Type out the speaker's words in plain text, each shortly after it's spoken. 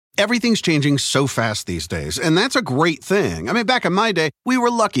Everything's changing so fast these days, and that's a great thing. I mean, back in my day, we were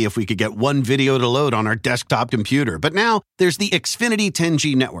lucky if we could get one video to load on our desktop computer. But now, there's the Xfinity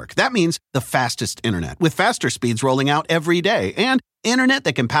 10G network. That means the fastest internet, with faster speeds rolling out every day, and internet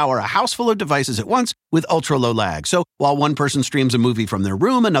that can power a house full of devices at once with ultra-low lag. So while one person streams a movie from their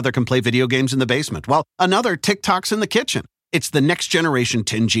room, another can play video games in the basement, while another TikToks in the kitchen. It's the next generation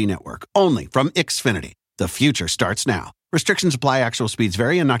 10G network, only from Xfinity. The future starts now. Restrictions apply. Actual speeds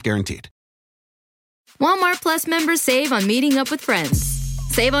vary and not guaranteed. Walmart Plus members save on meeting up with friends.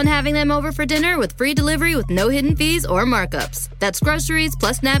 Save on having them over for dinner with free delivery with no hidden fees or markups. That's groceries,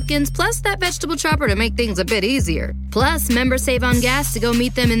 plus napkins, plus that vegetable chopper to make things a bit easier. Plus, members save on gas to go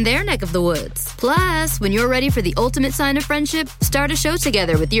meet them in their neck of the woods. Plus, when you're ready for the ultimate sign of friendship, start a show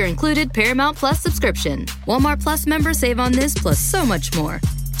together with your included Paramount Plus subscription. Walmart Plus members save on this plus so much more.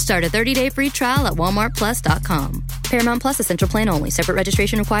 Start a 30-day free trial at walmartplus.com. Paramount Plus Essential Plan only. Separate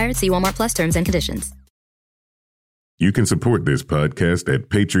registration required. See Walmart Plus terms and conditions. You can support this podcast at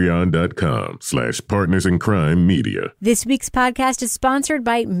patreon.com/partnersincrimemedia. This week's podcast is sponsored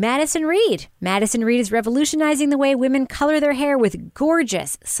by Madison Reed. Madison Reed is revolutionizing the way women color their hair with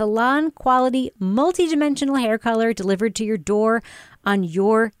gorgeous, salon-quality, multi-dimensional hair color delivered to your door on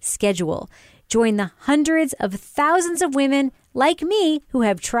your schedule. Join the hundreds of thousands of women like me who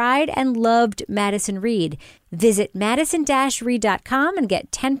have tried and loved Madison Reed. Visit madison-reed.com and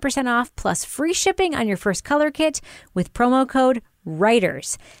get 10% off plus free shipping on your first color kit with promo code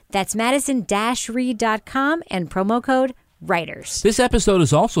WRITERS. That's madison-reed.com and promo code WRITERS. This episode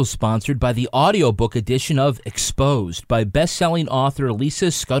is also sponsored by the audiobook edition of Exposed by best-selling author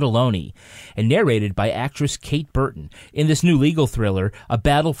Lisa Scudoloni and narrated by actress Kate Burton. In this new legal thriller, a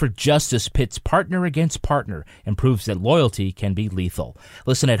battle for justice pits partner against partner and proves that loyalty can be lethal.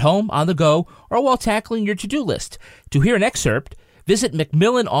 Listen at home, on the go, or while tackling your to-do list. To hear an excerpt, visit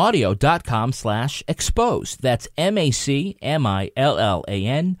macmillanaudio.com/exposed. That's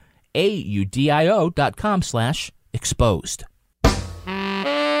MacMillanAudio.com/exposed.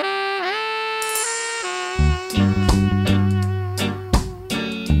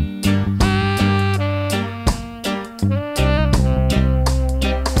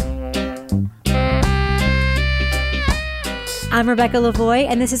 I'm Rebecca Lavoie,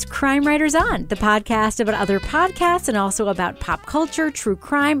 and this is Crime Writers On, the podcast about other podcasts and also about pop culture, true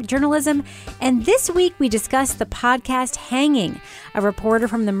crime, journalism. And this week we discuss the podcast Hanging. A reporter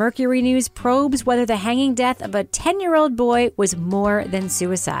from the Mercury News probes whether the hanging death of a 10-year-old boy was more than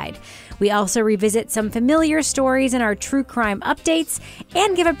suicide. We also revisit some familiar stories in our true crime updates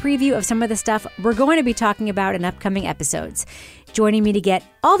and give a preview of some of the stuff we're going to be talking about in upcoming episodes. Joining me to get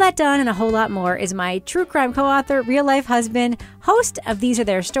all that done and a whole lot more is my true crime co-author, real-life husband, host of These Are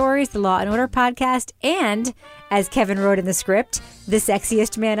Their Stories, the Law & Order podcast, and, as Kevin wrote in the script, the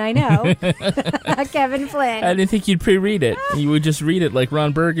sexiest man I know, Kevin Flynn. I didn't think you'd pre-read it. You would just read it like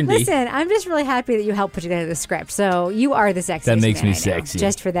Ron Burgundy. Listen, I'm just really happy that you helped put together the script, so you are the sexiest man That makes me I know, sexy.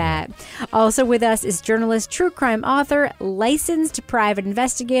 just for that. Also with us is journalist, true crime author, licensed private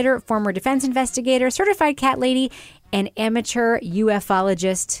investigator, former defense investigator, certified cat lady, and amateur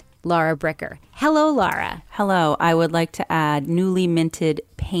ufologist, Laura Bricker. Hello, Laura. Hello. I would like to add newly minted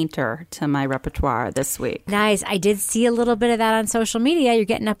painter to my repertoire this week. Nice. I did see a little bit of that on social media. You're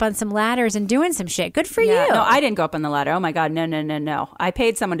getting up on some ladders and doing some shit. Good for you. No, I didn't go up on the ladder. Oh, my God. No. I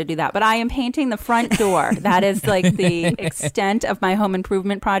paid someone to do that. But I am painting the front door. That is like the extent of my home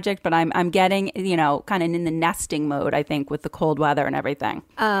improvement project. But I'm getting, kind of in the nesting mode, I think, with the cold weather and everything.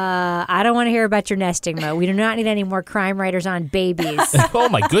 I don't want to hear about your nesting mode. We do not need any more crime writers on babies. Oh,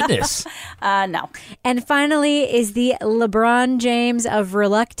 my goodness. No. And finally is the LeBron James of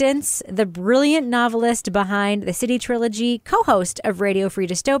Reluctance, the brilliant novelist behind the City Trilogy, co-host of Radio Free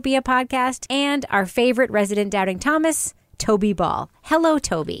Dystopia podcast, and our favorite resident Doubting Thomas, Toby Ball. Hello,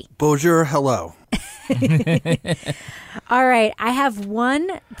 Toby. Bonjour, hello. All right, I have one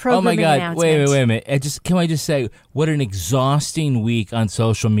programming announcement. Wait a minute. Can I just say, what an exhausting week on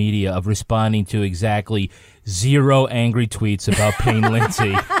social media of responding to exactly 0 angry tweets about Payne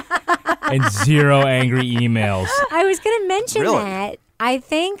Lindsay. And 0 angry emails. I was going to mention that. I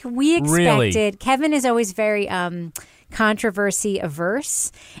think we expected. Kevin is always very controversy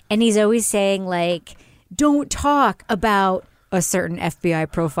averse, and he's always saying, like, don't talk about a certain FBI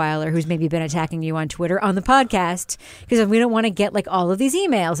profiler who's maybe been attacking you on Twitter on the podcast, because we don't want to get like all of these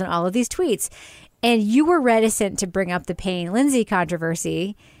emails and all of these tweets. And you were reticent to bring up the Payne Lindsay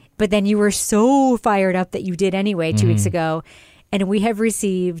controversy, but then you were so fired up that you did anyway 2 weeks ago, and we have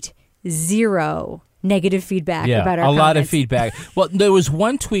received 0 negative feedback about our a lot of comments. feedback. Well, there was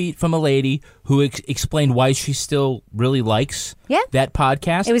one tweet from a lady who explained why she still really likes that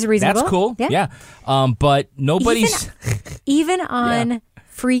podcast. It was reasonable. That's cool. Yeah. But nobody's even on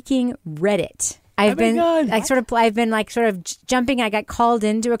freaking Reddit. I've been jumping. I got called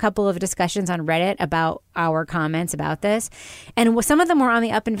into a couple of discussions on Reddit about our comments about this, and some of them were on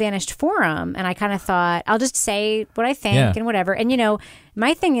the Up and Vanished forum. And I kind of thought, I'll just say what I think and whatever. And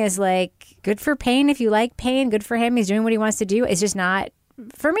my thing is like, good for Payne if you like Payne. Good for him. He's doing what he wants to do. It's just not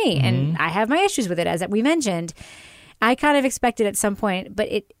for me, and I have my issues with it, as we mentioned. I kind of expected at some point,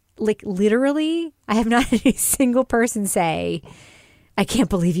 but it literally, I have not had a single person say, I can't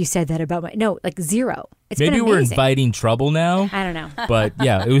believe you said that about zero. It's maybe been we're amazing. inviting trouble now. I don't know. But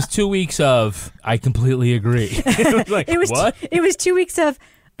yeah, it was 2 weeks of I completely agree. It was like, what? It was 2 weeks of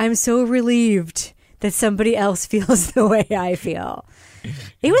I'm so relieved that somebody else feels the way I feel.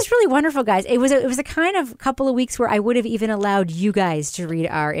 It was really wonderful, guys. It was a kind of couple of weeks where I would have even allowed you guys to read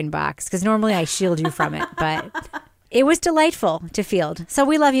our inbox, because normally I shield you from it, but it was delightful to field. So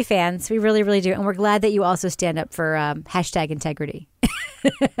we love you, fans. We really, really do. And we're glad that you also stand up for #integrity.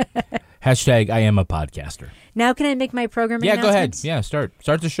 Hashtag I am a podcaster. Now can I make my programming Yeah, go ahead. announcements? Yeah,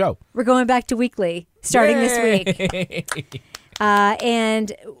 start the show. We're going back to weekly starting this week.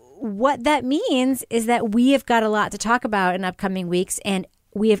 And what that means is that we have got a lot to talk about in upcoming weeks. And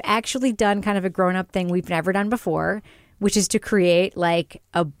we have actually done kind of a grown-up thing we've never done before, which is to create like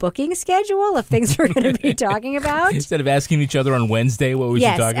a booking schedule of things we're going to be talking about. Instead of asking each other on Wednesday what we should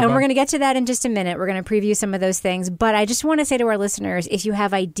talk about. Yes, and we're going to get to that in just a minute. We're going to preview some of those things. But I just want to say to our listeners, if you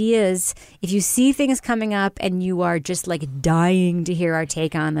have ideas, if you see things coming up and you are just like dying to hear our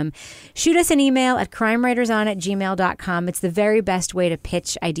take on them, shoot us an email at crimewriterson@gmail.com. It's the very best way to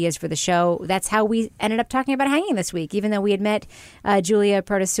pitch ideas for the show. That's how we ended up talking about hanging this week. Even though we had met Julia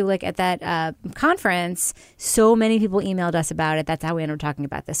Protasulik at that conference, so many people emailed us about it. That's how we ended up talking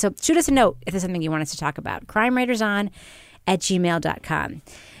about this. So shoot us a note if there's something you want us to talk about. crimewriterson@gmail.com.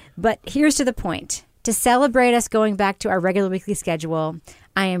 But here's to the point. To celebrate us going back to our regular weekly schedule,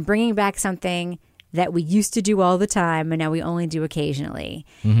 I am bringing back something that we used to do all the time and now we only do occasionally.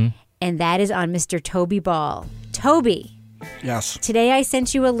 And that is on Mr. Toby Ball. Toby. Yes. Today I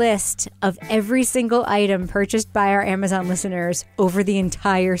sent you a list of every single item purchased by our Amazon listeners over the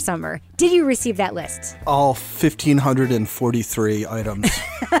entire summer. Did you receive that list? All 1,543 items.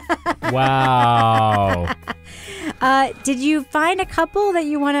 Wow. Did you find a couple that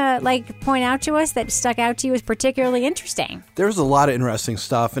you want to point out to us that stuck out to you as particularly interesting? There's a lot of interesting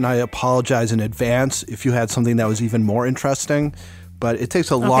stuff, and I apologize in advance if you had something that was even more interesting. But it takes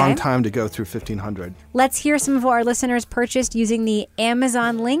a long time to go through 1,500. Let's hear some of what our listeners purchased using the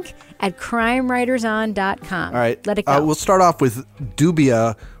Amazon link at crimewriterson.com. All right. Let it go. We'll start off with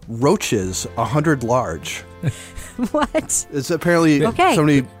Dubia Roaches, 100 large. What? It's apparently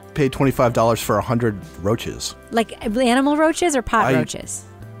somebody paid $25 for 100 roaches. Like animal roaches or pot roaches?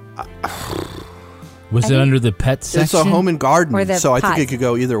 Was it under the pet section? It's a home and garden, Or the so I pot. think it could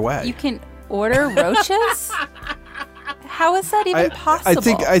go either way. You can order roaches? How is that even possible?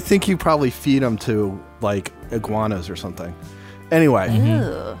 I think you probably feed them to like iguanas or something.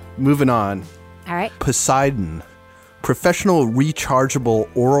 Anyway, moving on. All right. Poseidon, professional rechargeable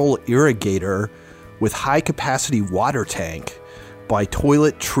oral irrigator with high capacity water tank by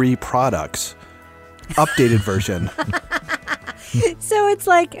Toilet Tree Products. Updated version. So it's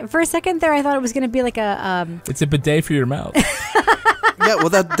like, for a second there, I thought it was going to be like a... It's a bidet for your mouth. Yeah, well,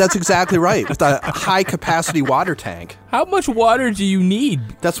 that's exactly right. With a high-capacity water tank. How much water do you need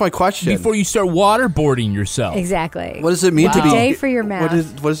That's my question. before you start waterboarding yourself? Exactly. What does it mean to be... Bidet for your mouth.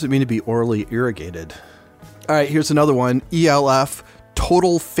 What does it mean to be orally irrigated? All right, here's another one. ELF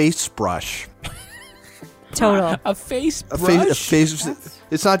Total Face Brush. Total. A face A brush? face.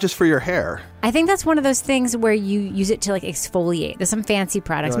 It's not just for your hair. I think that's one of those things where you use it to exfoliate. There's some fancy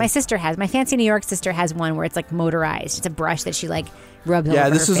products. My fancy New York sister has one where it's motorized. It's a brush that she rubs over her face. Yeah,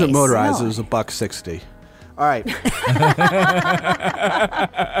 this isn't motorized. It was $1.60. All right.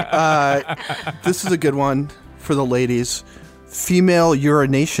 This is a good one for the ladies. Female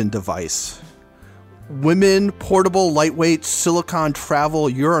urination device. Women portable lightweight silicone travel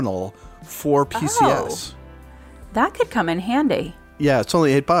urinal for PCS. That could come in handy. Yeah, it's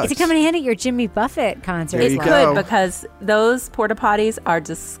only $8. Is it coming in handy at your Jimmy Buffett concert? There It you could, go. because those porta potties are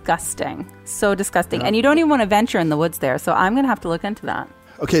disgusting. So disgusting. And you don't even want to venture in the woods there. So I'm going to have to look into that.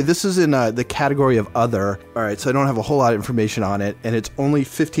 Okay, this is in the category of other. All right, so I don't have a whole lot of information on it, and it's only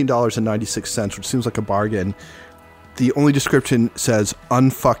 $15.96, which seems like a bargain. The only description says,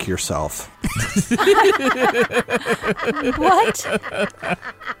 unfuck yourself. What?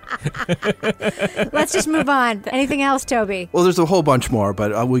 Let's just move on. Anything else, Toby? Well, there's a whole bunch more,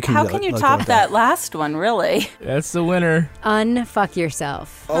 but we can. How can you top that last one, really? That's the winner. Unfuck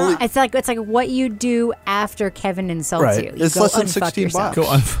yourself. Only- It's like what you do after Kevin insults Right. you. You It's go less than unfuck $16. yourself. Go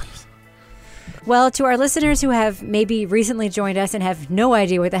on. Well, to our listeners who have maybe recently joined us and have no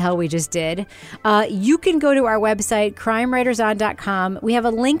idea what the hell we just did, you can go to our website, crimewriterson.com. We have a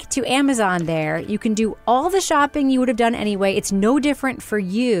link to Amazon there. You can do all the shopping you would have done anyway. It's no different for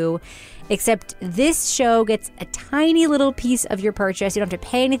you, except this show gets a tiny little piece of your purchase. You don't have to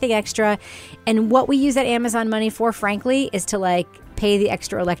pay anything extra. And what we use that Amazon money for, frankly, is to pay the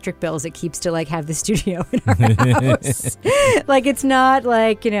extra electric bills it keeps to have the studio in our house. It's not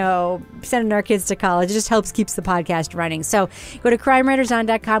sending our kids to college. It just keeps the podcast running. So go to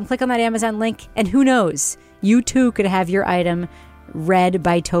crimewriterson.com, click on that Amazon link, and who knows, you too could have your item read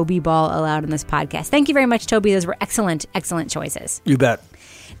by Toby Ball aloud on this podcast. Thank you very much, Toby. Those were excellent, excellent choices. You bet.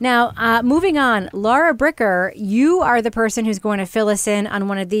 Now, moving on, Laura Bricker, you are the person who's going to fill us in on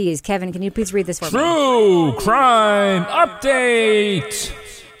one of these. Kevin, can you please read this for me? True Crime Update.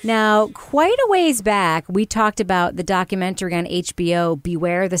 Now, quite a ways back, we talked about the documentary on HBO,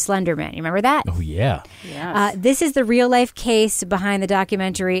 Beware the Slender Man. You remember that? Oh, yeah. Yes. This is the real-life case behind the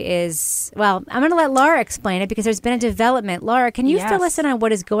documentary I'm going to let Laura explain it because there's been a development. Laura, can you fill us in on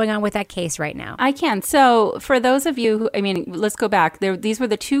what is going on with that case right now? I can. So for those of you who, let's go back. These were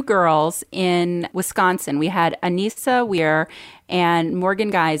the two girls in Wisconsin. We had Anissa Weir and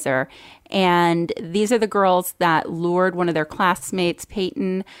Morgan Geyser. And these are the girls that lured one of their classmates,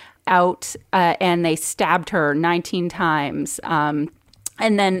 Peyton, out and they stabbed her 19 times. And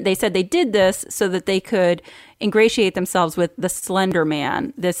then they said they did this so that they could ingratiate themselves with the Slender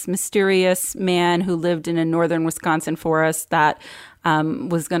Man, this mysterious man who lived in a northern Wisconsin forest that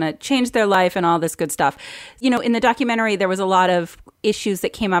was going to change their life and all this good stuff. In the documentary, there was a lot of issues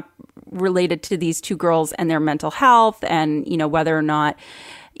that came up related to these two girls and their mental health and, whether or not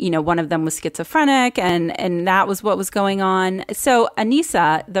one of them was schizophrenic and that was what was going on. So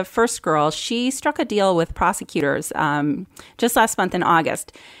Anissa, the first girl, she struck a deal with prosecutors just last month in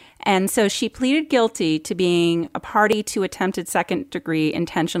August. And so she pleaded guilty to being a party to attempted second-degree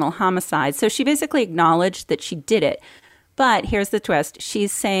intentional homicide. So she basically acknowledged that she did it. But here's the twist.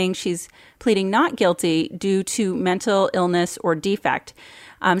 She's saying she's pleading not guilty due to mental illness or defect.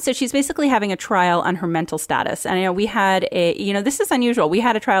 So she's basically having a trial on her mental status. And I know we had this is unusual. We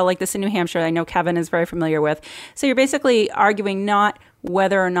had a trial like this in New Hampshire. I know Kevin is very familiar with. So you're basically arguing not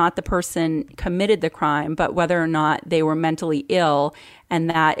whether or not the person committed the crime, but whether or not they were mentally ill. And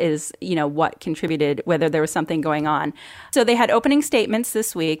that is, what contributed, whether there was something going on. So they had opening statements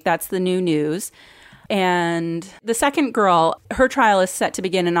this week. That's the new news. And the second girl, her trial is set to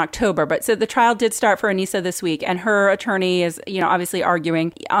begin in October. But so the trial did start for Anissa this week. And her attorney is, obviously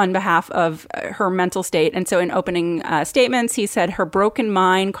arguing on behalf of her mental state. And so in opening statements, he said her broken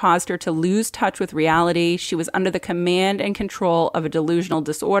mind caused her to lose touch with reality. She was under the command and control of a delusional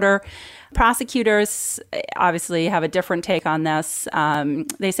disorder. Prosecutors obviously have a different take on this.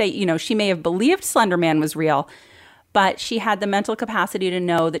 They say, she may have believed Slender Man was real, but she had the mental capacity to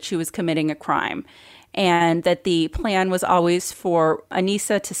know that she was committing a crime. And that the plan was always for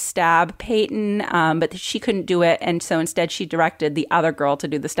Anissa to stab Peyton, but she couldn't do it. And so instead she directed the other girl to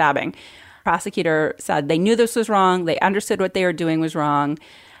do the stabbing. Prosecutor said they knew this was wrong. They understood what they were doing was wrong.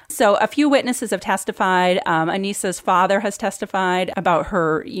 So a few witnesses have testified. Anissa's father has testified about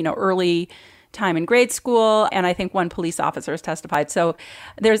her, early time in grade school, and I think one police officer has testified. So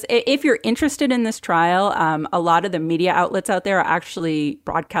if you're interested in this trial, a lot of the media outlets out there are actually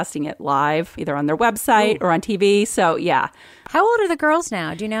broadcasting it live, either on their website or on TV. So yeah. How old are the girls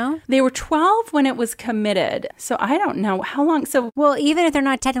now? Do you know? They were 12 when it was committed. So I don't know how long. So well, even if they're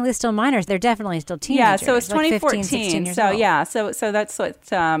not technically still minors, they're definitely still teenagers. Yeah, so it's 2014. 15, so old. Yeah, so that's what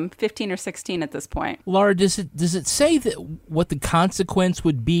 15 or 16 at this point. Laura, does it say that what the consequence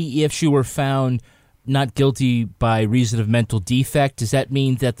would be if she were found not guilty by reason of mental defect? Does that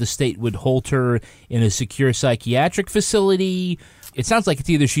mean that the state would hold her in a secure psychiatric facility? It sounds like it's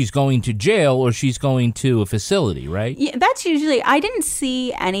either she's going to jail or she's going to a facility, right? Yeah, that's usually, I didn't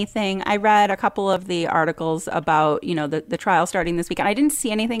see anything. I read a couple of the articles about, the trial starting this week. And I didn't see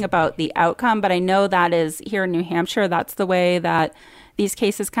anything about the outcome, but I know that is here in New Hampshire. That's the way that these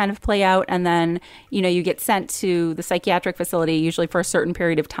cases kind of play out. And then, you get sent to the psychiatric facility, usually for a certain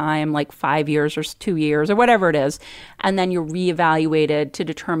period of time, like 5 years or 2 years or whatever it is. And then you're reevaluated to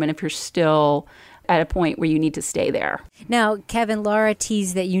determine if you're still at a point where you need to stay there. Now, Kevin, Laura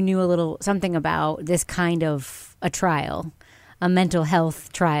teased that you knew a little something about this kind of a trial. a mental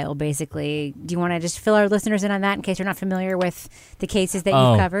health trial, basically. Do you want to just fill our listeners in on that in case you're not familiar with the cases that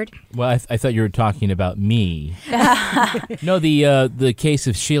you've covered? Well, I thought you were talking about me. No, the case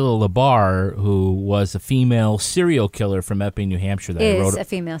of Sheila LaBar, who was a female serial killer from Epping, New Hampshire. That I wrote a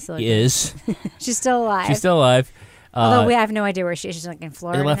female serial killer. Is. She's still alive. She's still alive. Although we have no idea where she is. She's like in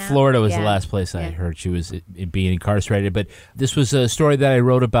Florida now? Florida was the last place I heard she was being incarcerated. But this was a story that I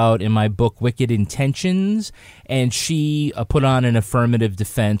wrote about in my book, Wicked Intentions. And she put on an affirmative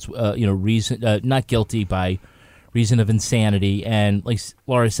defense, reason not guilty by reason of insanity. And like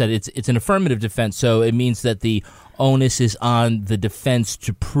Laura said, it's an affirmative defense. So it means that the onus is on the defense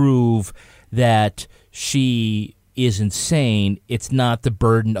to prove that she is insane. It's not the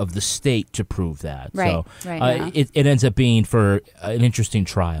burden of the state to prove that. Right, so it ends up being for an interesting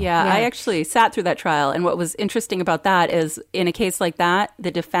trial. Yeah, I actually sat through that trial, and what was interesting about that is in a case like that,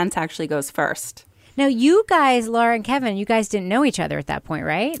 the defense actually goes first. Now, you guys, Laura and Kevin, you guys didn't know each other at that point,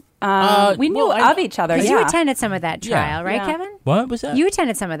 right? We knew of each other. Because you attended some of that trial, right, Yeah. Kevin? What was that? You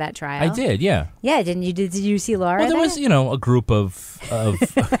attended some of that trial. I did, yeah. Yeah, didn't you? Did you see Laura? Well, there was, a group of I'm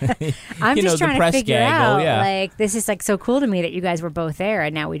just trying the to press figure gaggle, out, yeah. like, this is like so cool to me that you guys were both there,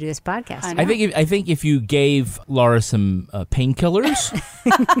 and now we do this podcast. I think if you gave Laura some painkillers,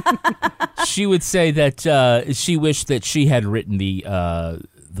 she would say that she wished that she had written the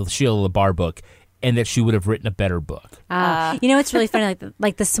Sheila LaBar book, and that she would have written a better book. It's really funny,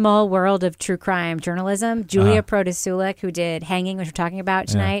 like the small world of true crime journalism. Julia Protas-Sulik, who did Hanging, which we're talking about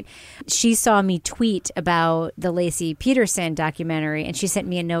tonight, she saw me tweet about the Lacey Peterson documentary, and she sent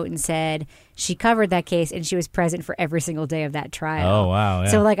me a note and said she covered that case and she was present for every single day of that trial. Oh, wow. Yeah.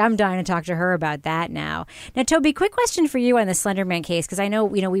 So, I'm dying to talk to her about that now. Now, Toby, quick question for you on the Slenderman case, because I know,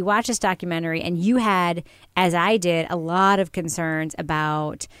 we watched this documentary, and you had, as I did, a lot of concerns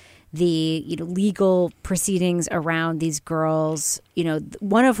about the legal proceedings around these girls,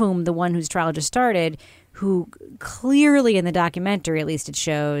 one of whom, the one whose trial just started, who clearly in the documentary, at least it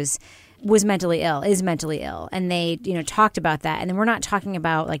shows, is mentally ill. And they, talked about that. And then we're not talking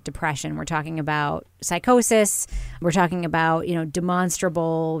about like depression. We're talking about psychosis. We're talking about,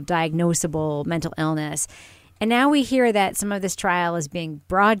 demonstrable, diagnosable mental illness. And now we hear that some of this trial is being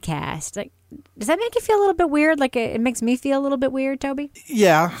broadcast. Like, does that make you feel a little bit weird? Like it makes me feel a little bit weird, Toby?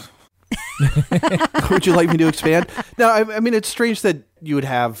 Yeah. Would you like me to expand? No, I mean, it's strange that you would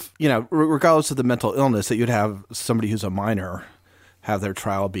have, regardless of the mental illness, that you'd have somebody who's a minor have their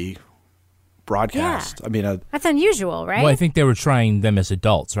trial be broadcast. Yeah. I mean, that's unusual, right? Well, I think they were trying them as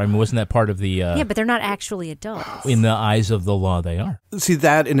adults, right? I mean, wasn't that part of the... yeah, but they're not actually adults. In the eyes of the law, they are. See,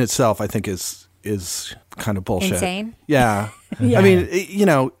 that in itself, I think, is kind of bullshit. Insane? Yeah. Yeah. I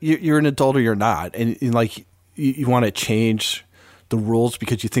mean, you're an adult or you're not. And like, you want to change the rules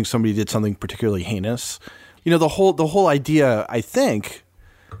because you think somebody did something particularly heinous. The whole idea, I think,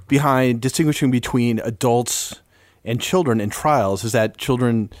 behind distinguishing between adults and children in trials is that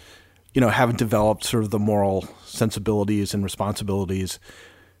children, haven't developed sort of the moral sensibilities and responsibilities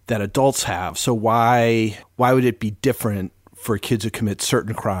that adults have. So why would it be different for kids who commit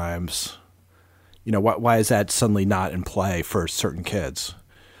certain crimes? Why is that suddenly not in play for certain kids?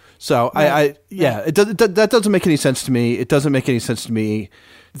 So that doesn't make any sense to me. It doesn't make any sense to me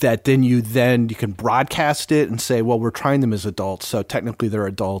that then you can broadcast it and say, well, we're trying them as adults, so technically they're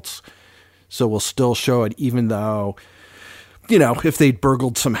adults, so we'll still show it, even though, if they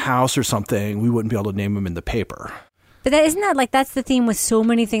burgled some house or something, we wouldn't be able to name them in the paper. But that's the theme with so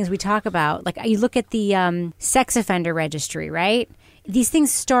many things we talk about. Like, you look at the sex offender registry, right? These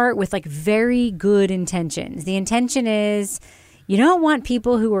things start with very good intentions. The intention is, you don't want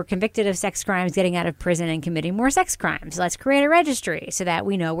people who were convicted of sex crimes getting out of prison and committing more sex crimes. Let's create a registry so that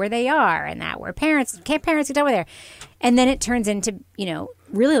we know where they are and that parents get over there. And then it turns into,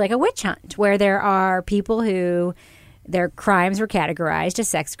 really like a witch hunt where there are people who their crimes were categorized as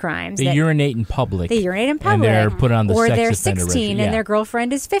sex crimes. They urinate in public. And they're put on the or sex they're offender 16 registry. and their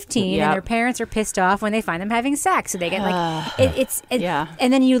girlfriend is 15 and their parents are pissed off when they find them having sex. So they get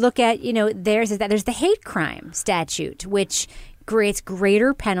And then you look at, there's the hate crime statute, which creates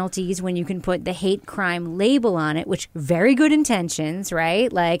greater penalties when you can put the hate crime label on it, which very good intentions,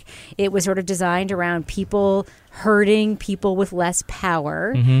 right? Like, it was sort of designed around people hurting people with less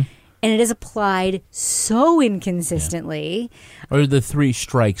power. Mm-hmm. And it is applied so inconsistently. Yeah. Or the 3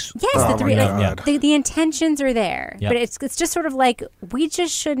 strikes. Yes, the 3. God. The intentions are there, yep. But it's just sort of like, we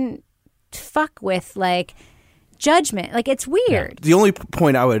just shouldn't fuck with judgment. Like, it's weird. The only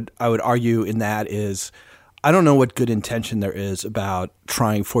point I would argue in that is, I don't know what good intention there is about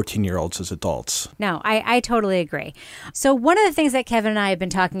trying 14-year-olds as adults. No, I totally agree. So one of the things that Kevin and I have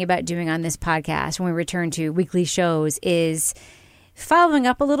been talking about doing on this podcast when we return to weekly shows is following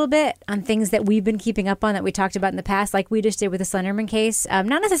up a little bit on things that we've been keeping up on that we talked about in the past, like we just did with the Slenderman case.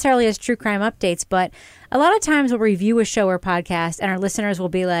 Not necessarily as true crime updates, but a lot of times we'll review a show or podcast and our listeners will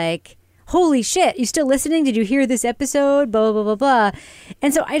be like, holy shit, you still listening? Did you hear this episode? Blah, blah, blah, blah.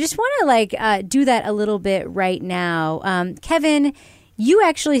 And so I just want to do that a little bit right now. Kevin, you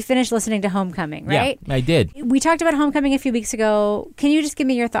actually finished listening to Homecoming, right? Yeah, I did. We talked about Homecoming a few weeks ago. Can you just give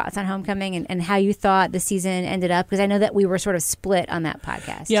me your thoughts on Homecoming and how you thought the season ended up? Because I know that we were sort of split on that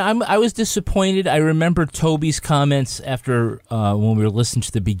podcast. Yeah, I was disappointed. I remember Toby's comments after when we were listening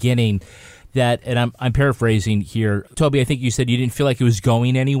to the beginning that, and I'm paraphrasing here, Toby, I think you said you didn't feel like it was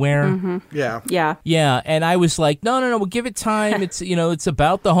going anywhere. Mm-hmm. Yeah. Yeah, and I was like, no, we'll give it time. It's it's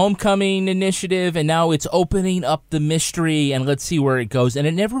about the Homecoming initiative, and now it's opening up the mystery, and let's see where it goes. And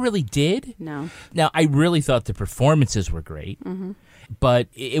it never really did. No. Now, I really thought the performances were great. Mm-hmm. But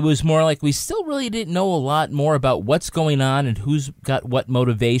it was more like we still really didn't know a lot more about what's going on and who's got what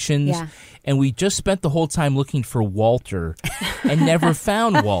motivations. Yeah. And we just spent the whole time looking for Walter and never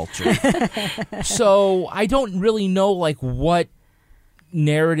found Walter. So I don't really know what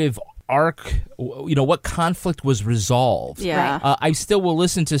narrative arc, what conflict was resolved. Yeah. Right. I still will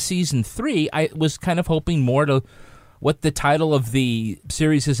listen to season 3. I was kind of hoping more to what the title of the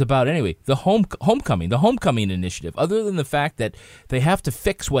series is about anyway. The Homecoming Initiative. Other than the fact that they have to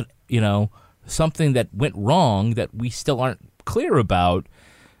fix something that went wrong that we still aren't clear about,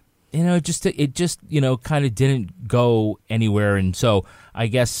 it just kind of didn't go anywhere. And so I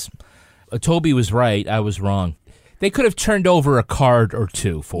guess Toby was right. I was wrong. They could have turned over a card or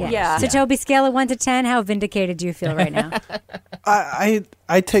two for us. Yeah. So Toby, scale of 1 to 10, how vindicated do you feel right now? I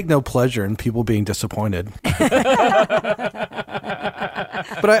take no pleasure in people being disappointed. But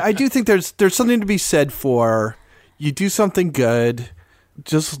I do think there's something to be said for you do something good,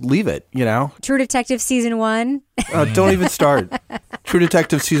 just leave it, True Detective Season 1. Don't even start. True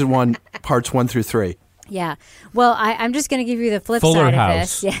Detective Season 1, parts 1 through 3. Yeah. Well, I'm just going to give you the flip Fuller side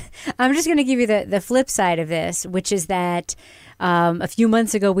House. of this. Yeah. I'm just going to give you the flip side of this, which is that a few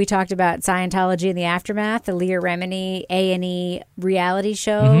months ago we talked about Scientology and the Aftermath, the Leah Remini A&E reality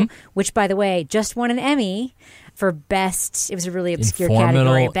show, which, by the way, just won an Emmy for best. It was a really obscure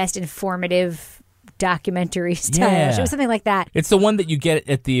category, best informative documentary style. It was something like that. It's the one that you get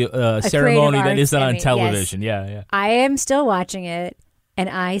at the ceremony that isn't on Emmy, television. Yes. Yeah. I am still watching it. And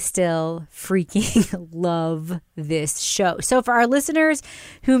I still freaking love this show. So for our listeners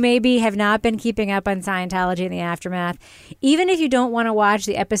who maybe have not been keeping up on Scientology and the Aftermath, even if you don't want to watch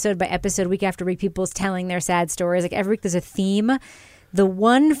the episode by episode, week after week, people's telling their sad stories, like every week there's a theme. The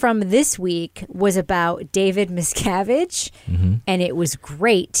one from this week was about David Miscavige, and it was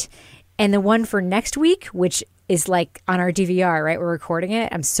great. And the one for next week, which is like on our DVR, right? We're recording it.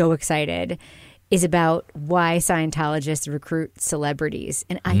 I'm so excited. Is about why Scientologists recruit celebrities.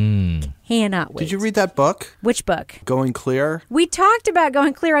 And I cannot wait. Did you read that book? Which book? Going Clear? We talked about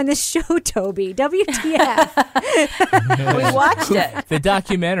Going Clear on this show, Toby. WTF. We watched it. The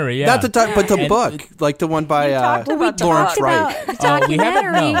documentary, yeah. Not the but the book. Like the one by Lawrence Wright. The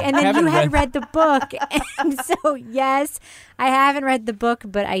documentary, and then you had read read the book. And so, yes, I haven't read the book,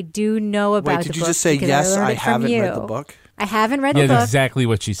 but I do know about the book. Wait, did you just say, yes, I haven't read the book? I haven't read the book. That's exactly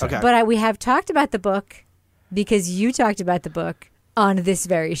what she said. Okay. But we have talked about the book because you talked about the book on this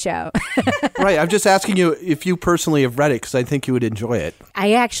very show. Right. I'm just asking you if you personally have read it because I think you would enjoy it.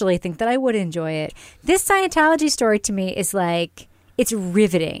 I actually think that I would enjoy it. This Scientology story to me is it's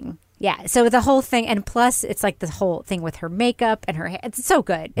riveting. Yeah, so the whole thing, and plus it's like the whole thing with her makeup and her hair. It's so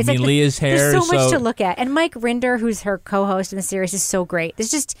good. It's Leah's hair. There's so much to look at. And Mike Rinder, who's her co-host in the series, is so great. There's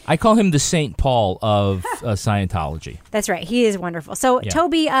just... I call him the St. Paul of Scientology. That's right. He is wonderful. So,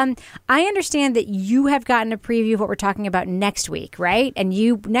 Toby, I understand that you have gotten a preview of what we're talking about next week, right? And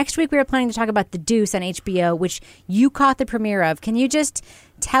next week we are planning to talk about The Deuce on HBO, which you caught the premiere of. Can you just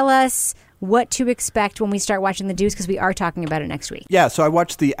tell us what to expect when we start watching The Deuce, because we are talking about it next week? Yeah, so I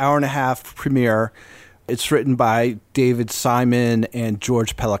watched the hour-and-a-half premiere. It's written by David Simon and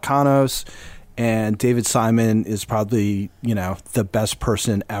George Pelecanos, and David Simon is probably, the best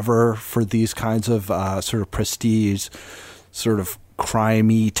person ever for these kinds of sort of prestige, sort of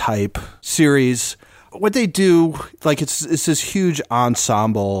crimey type series. What they do, it's this huge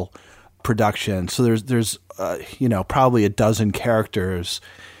ensemble production. So there's probably a dozen characters.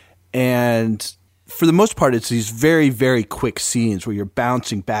 And for the most part, it's these very, very quick scenes where you're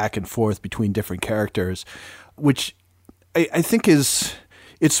bouncing back and forth between different characters, which I think it's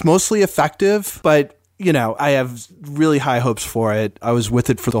mostly effective. But, I have really high hopes for it. I was with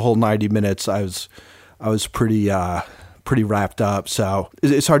it for the whole 90 minutes. I was pretty wrapped up. So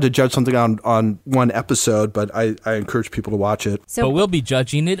it's hard to judge something on one episode, but I encourage people to watch it. But we'll be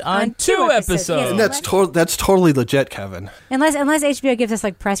judging it on 2 episodes. And that's totally legit, Kevin. Unless HBO gives us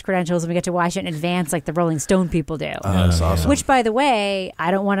like press credentials and we get to watch it in advance like the Rolling Stone people do. That's awesome. Which, by the way,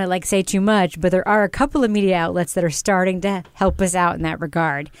 I don't want to like say too much, but there are a couple of media outlets that are starting to help us out in that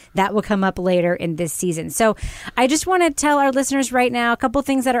regard. That will come up later in this season. So I just want to tell our listeners right now a couple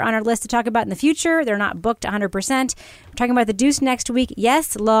things that are on our list to talk about in the future. They're not booked 100%. We're talking about The Deuce next week.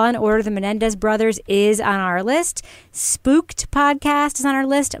 Yes, Law and Order, The Menendez Brothers is on our list. Spooked podcast is on our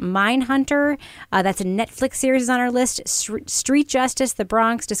list. Mindhunter, that's a Netflix series, is on our list. Street Justice, The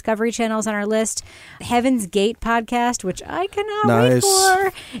Bronx, Discovery Channel is on our list. Heaven's Gate podcast, which I cannot wait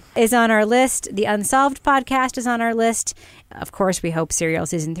for, is on our list. The Unsolved podcast is on our list. Of course, we hope Serial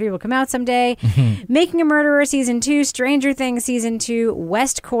Season 3 will come out someday. Making a Murderer Season 2, Stranger Things Season 2,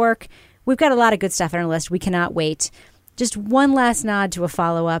 West Cork. We've got a lot of good stuff on our list. We cannot wait. Just one last nod to a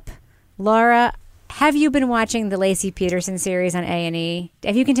follow-up. Laura, have you been watching the Lacey Peterson series on A&E?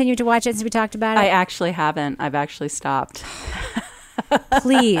 Have you continued to watch it since we talked about it? I actually haven't. I've actually stopped.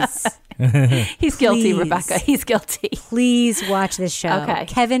 Please. He's guilty, Rebecca. He's guilty. Please watch this show. Okay.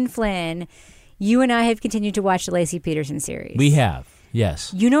 Kevin Flynn, you and I have continued to watch the Lacey Peterson series. We have,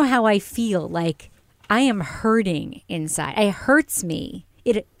 yes. You know how I feel like I am hurting inside. It hurts me.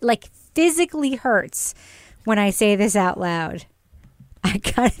 It like physically hurts when I say this out loud. I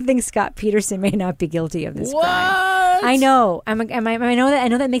kind of think Scott Peterson may not be guilty of this crime. I know. I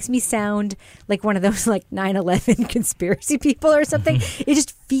know that makes me sound like one of those like 9/11 conspiracy people or something. It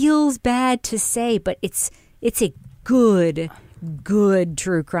just feels bad to say, but it's a good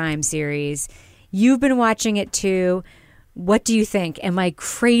true crime series. You've been watching it too. What do you think? Am I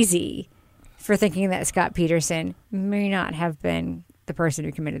crazy for thinking that Scott Peterson may not have been the person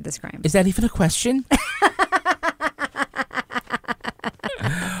who committed this crime? Is that even a question?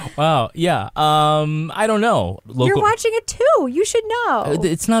 Wow. Yeah. I don't know. You're watching it too. You should know.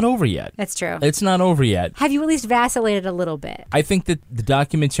 It's not over yet. That's true. It's not over yet. Have you at least vacillated a little bit? I think that the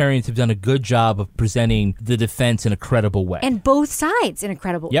documentarians have done a good job of presenting the defense in a credible way. And both sides in a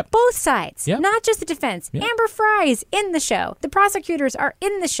credible way. Yep. Both sides. Yep. Not just the defense. Yep. Amber Fry's in the show. The prosecutors are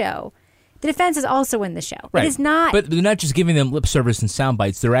in the show. The defense is also in the show. Right. It is not. But they're not just giving them lip service and sound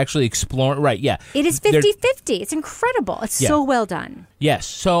bites. They're actually exploring. Right, yeah. It is 50-50. It's incredible. It's so well done. Yes.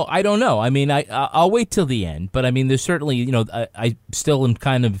 So I don't know. I mean, I'll wait till the end. But I mean, there's certainly, I still am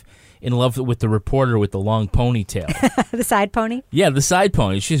kind of in love with the reporter with the long ponytail. The side pony? Yeah, the side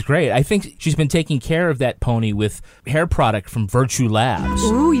pony. She's great. I think she's been taking care of that pony with hair product from Virtue Labs.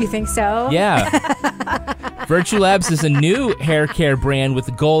 Ooh, you think so? Yeah. Virtue Labs is a new hair care brand with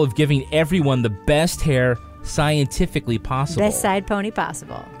the goal of giving everyone the best hair scientifically possible. Best side pony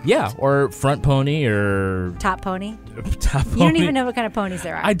possible. Yeah, or front pony or... Top pony? Top pony. You don't even know what kind of ponies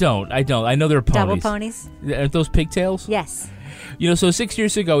there are. I don't. I know there are ponies. Double ponies? Aren't those pigtails? Yes. So 6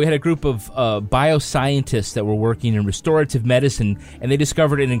 years ago, we had a group of bioscientists that were working in restorative medicine, and they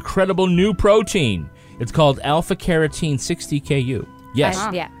discovered an incredible new protein. It's called alpha-carotene 60Ku. Yes.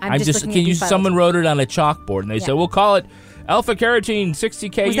 I'm just looking at these someone wrote it on a chalkboard, and they said, we'll call it alpha-carotene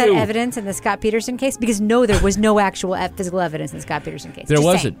 60Ku. Was that evidence in the Scott Peterson case? Because no, there was no actual physical evidence in the Scott Peterson case. There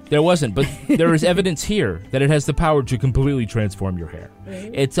wasn't. But there is evidence here that it has the power to completely transform your hair.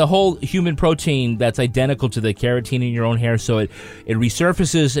 Mm-hmm. It's a whole human protein that's identical to the keratin in your own hair, so it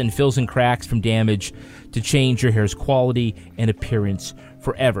resurfaces and fills in cracks from damage to change your hair's quality and appearance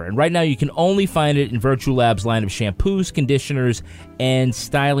forever. And right now you can only find it in Virtue Labs' line of shampoos, conditioners, and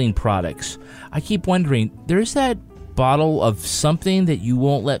styling products. I keep wondering, there's that bottle of something that you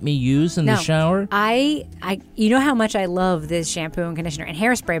won't let me use in the shower? I you know how much I love this shampoo and conditioner and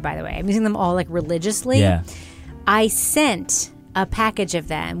hairspray, by the way. I'm using them all like religiously. Yeah. I sent a package of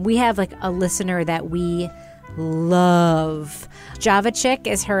them. We have like a listener that we love. Java Chick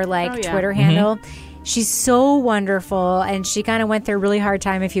is her Twitter handle. She's so wonderful, and she kind of went through a really hard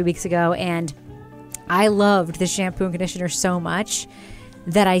time a few weeks ago, and I loved the shampoo and conditioner so much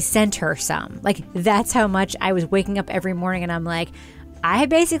that I sent her some. Like, that's how much I was waking up every morning, and I'm like, I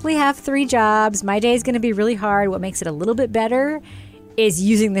basically have 3 jobs. My day is going to be really hard. What makes it a little bit better is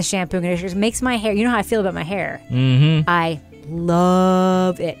using the shampoo and conditioner. It makes my hair, you know how I feel about my hair. Mm-hmm. I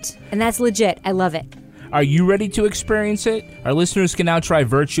love it. And that's legit. I love it. Are you ready to experience it? Our listeners can now try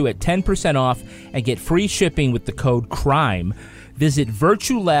Virtue at 10% off and get free shipping with the code CRIME. Visit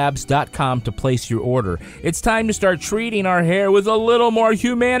virtuelabs.com to place your order. It's time to start treating our hair with a little more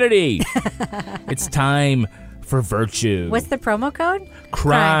humanity. It's time for virtue. What's the promo code?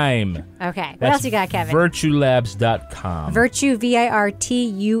 Crime. Okay. What That's else you got, Kevin? virtuelabs.com. Virtue,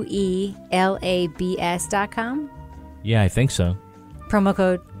 VIRTUELABS.com. Yeah, I think so. Promo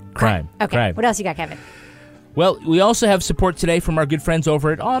code Crime. Okay. Crime. What else you got, Kevin? Well, we also have support today from our good friends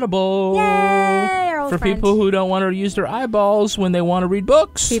over at Audible. Yay! Our old For friend. people who don't want to use their eyeballs when they want to read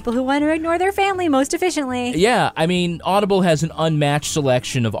books. People who want to ignore their family most efficiently. Yeah, I mean, Audible has an unmatched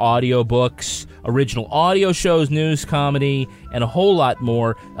selection of audiobooks, original audio shows, news, comedy, and a whole lot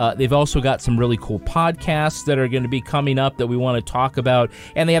more. They've also got some really cool podcasts that are going to be coming up that we want to talk about.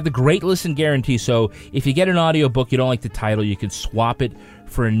 And they have the Great Listen Guarantee, so if you get an audiobook, you don't like the title, you can swap it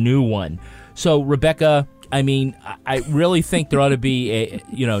for a new one. So, Rebecca, I mean, I really think there ought to be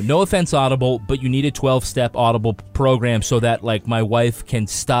no offense, Audible, but you need a 12-step Audible program so that, like, my wife can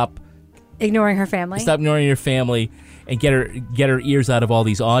stop ignoring her family. Stop ignoring your family and get her ears out of all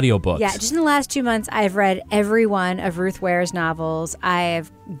these audiobooks. Yeah, just in the last 2 months, I've read every one of Ruth Ware's novels. I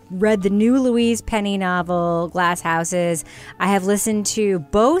have read the new Louise Penny novel, Glass Houses. I have listened to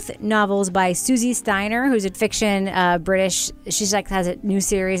both novels by Susie Steiner, who's a fiction British. She's has a new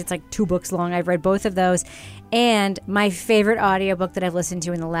series. It's 2 books long. I've read both of those. And my favorite audiobook that I've listened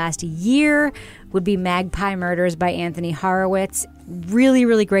to in the last year would be Magpie Murders by Anthony Horowitz. Really,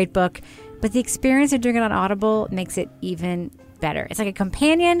 really great book. But the experience of doing it on Audible makes it even better. It's like a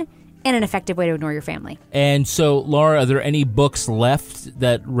companion and an effective way to ignore your family. And so, Laura, are there any books left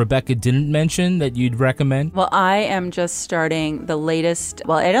that Rebecca didn't mention that you'd recommend? Well, I am just starting the latest,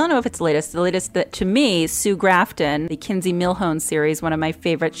 well, I don't know if it's the latest that, to me, Sue Grafton, the Kinsey Milhone series, one of my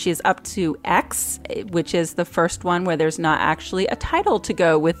favorites. She's up to X, which is the first one where there's not actually a title to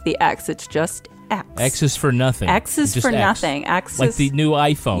go with the X. It's just X. X is for nothing. X is for nothing. X like is the new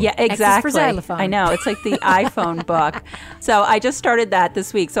iPhone. Yeah, exactly. X is for xylophone. I know. It's like the iPhone book. So I just started that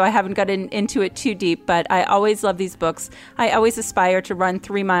this week, so I haven't gotten into it too deep, but I always love these books. I always aspire to run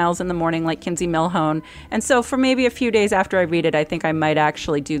 3 miles in the morning like Kinsey Milhone. And so for maybe a few days after I read it, I think I might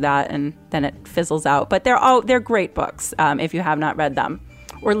actually do that, and then it fizzles out. But they're great books if you have not read them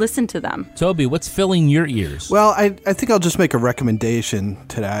or listened to them. Toby, what's filling your ears? Well, I think I'll just make a recommendation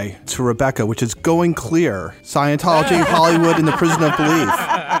today to Rebecca, which is Going Clear, Scientology, Hollywood, and the Prison of Belief.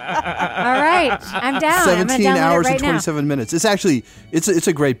 All right, I'm down. 17 hours right and 27 minutes. It's actually, it's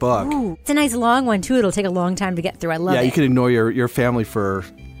a great book. Ooh, it's a nice long one, too. It'll take a long time to get through. I love it. Yeah, you can ignore your family for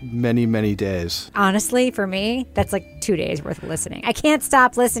many, many days. Honestly, for me, that's 2 days worth of listening. I can't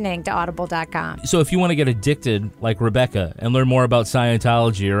stop listening to audible.com. So if you want to get addicted like Rebecca and learn more about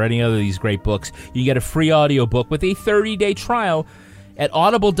Scientology or any other of these great books, you can get a free audiobook with a 30-day trial at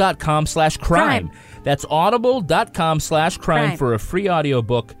audible.com/crime. That's audible.com/crime for a free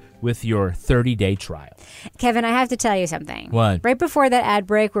audiobook with your 30-day trial. Kevin, I have to tell you something. What? Right before that ad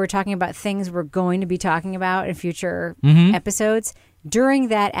break, we were talking about things we're going to be talking about in future episodes. During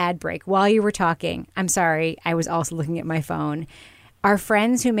that ad break, while you were talking, I'm sorry, I was also looking at my phone. Our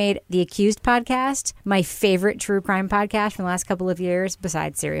friends who made the Accused podcast, my favorite true crime podcast from the last couple of years,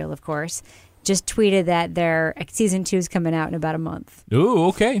 besides Serial, of course, just tweeted that their season 2 is coming out in about a month. Ooh,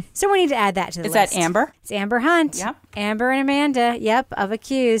 okay. So we need to add that to the list. Is that Amber? It's Amber Hunt. Yep. Amber and Amanda, of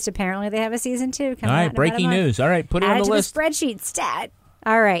Accused. Apparently they have a season 2 coming out. All right, in about a breaking month. news. All right, put it Add on it the to list. the spreadsheet. Stat.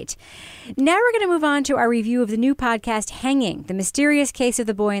 All right. Now we're going to move on to our review of the new podcast, Hanging, The Mysterious Case of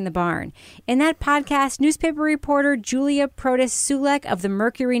the Boy in the Barn. In that podcast, newspaper reporter Julia Protas-Sulek of the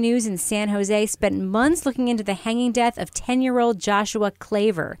Mercury News in San Jose spent months looking into the hanging death of 10-year-old Joshua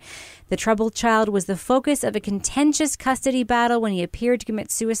Claver. The troubled child was the focus of a contentious custody battle when he appeared to commit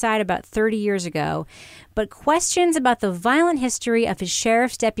suicide about 30 years ago. But questions about the violent history of his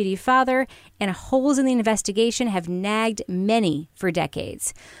sheriff's deputy father and holes in the investigation have nagged many for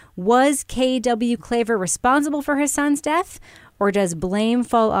decades. Was K.W. Claver responsible for his son's death? Or does blame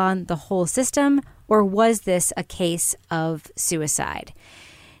fall on the whole system? Or was this a case of suicide?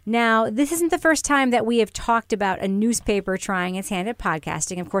 Now, this isn't the first time that we have talked about a newspaper trying its hand at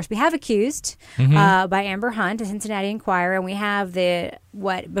podcasting. Of course, we have Accused by Amber Hunt, a Cincinnati Enquirer, and we have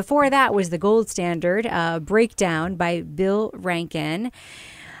before that was the gold standard, Breakdown by Bill Rankin.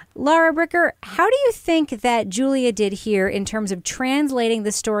 Laura Bricker, how do you think that Julia did here in terms of translating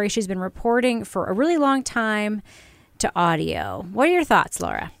the story she's been reporting for a really long time to audio? What are your thoughts,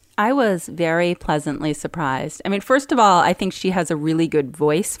 Laura? I was very pleasantly surprised. I mean, first of all, I think she has a really good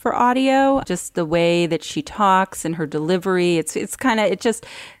voice for audio. Just the way that she talks and her delivery, it just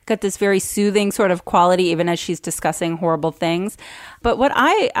got this very soothing sort of quality, even as she's discussing horrible things. But what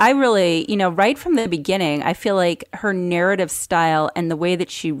I really, right from the beginning, I feel like her narrative style and the way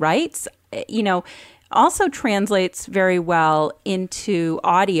that she writes, also translates very well into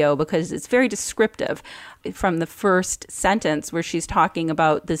audio because it's very descriptive. from the first sentence where she's talking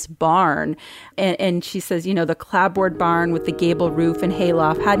about this barn. And she says, the clapboard barn with the gable roof and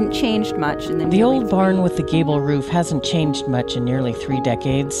hayloft hadn't changed much. The old barn with the gable roof hasn't changed much in nearly 3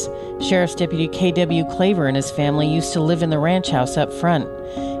 decades. Sheriff's Deputy K.W. Claver and his family used to live in the ranch house up front.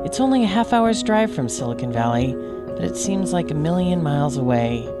 It's only a half-hour's drive from Silicon Valley, but it seems like a million miles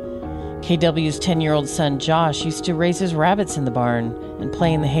away. KW's 10-year-old son Josh used to raise his rabbits in the barn and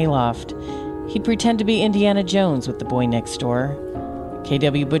play in the hayloft. He'd pretend to be Indiana Jones with the boy next door.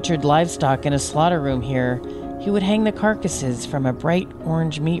 KW butchered livestock in a slaughter room here. He would hang the carcasses from a bright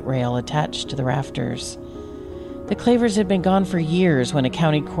orange meat rail attached to the rafters. The Clavers had been gone for years when a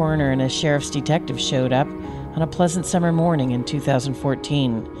county coroner and a sheriff's detective showed up on a pleasant summer morning in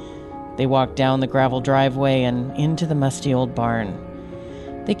 2014. They walked down the gravel driveway and into the musty old barn.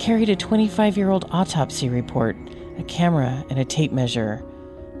 They carried a 25-year-old autopsy report, a camera, and a tape measure.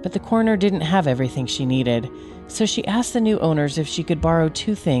 But the coroner didn't have everything she needed, so she asked the new owners if she could borrow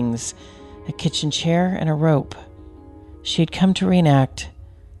 2 things, a kitchen chair and a rope. She had come to reenact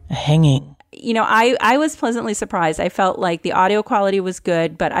a hanging. I was pleasantly surprised. I felt like the audio quality was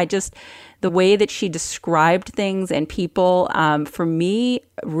good, but the way that she described things and people, for me,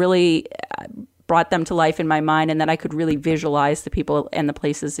 really brought them to life in my mind, and that I could really visualize the people and the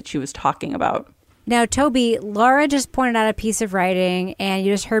places that she was talking about. Now, Toby, Laura just pointed out a piece of writing, and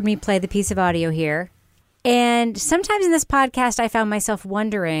you just heard me play the piece of audio here. And sometimes in this podcast, I found myself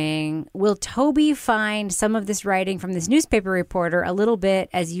wondering, will Toby find some of this writing from this newspaper reporter a little bit,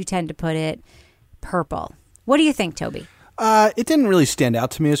 as you tend to put it, purple? What do you think, Toby? It didn't really stand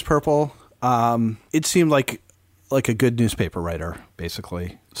out to me as purple. It seemed like a good newspaper writer,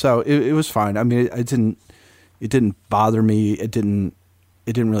 basically. So it was fine. I mean, it didn't bother me. It didn't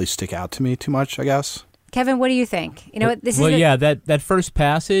really stick out to me too much, I guess. Kevin, what do you think? That first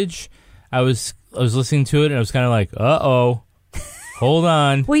passage, I was listening to it and I was kind of like, uh-oh, hold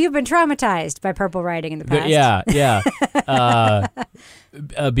on. Well, you've been traumatized by purple writing in the past. Yeah.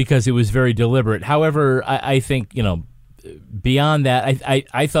 Because it was very deliberate. However, I think, beyond that,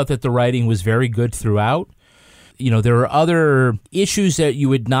 I thought that the writing was very good throughout. There are other issues that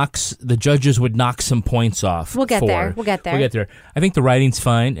the judges would knock some points off. We'll get there. I think the writing's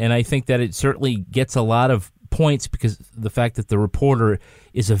fine, and I think that it certainly gets a lot of points because the fact that the reporter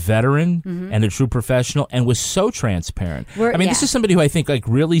is a veteran and a true professional and was so transparent. This is somebody who I think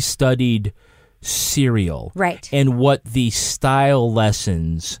really studied Serial. Right. And what the style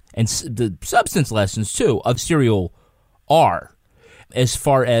lessons and the substance lessons, too, of Serial are as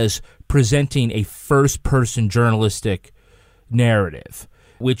far as presenting a first-person journalistic narrative,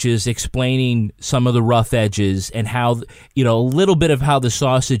 which is explaining some of the rough edges and how, a little bit of how the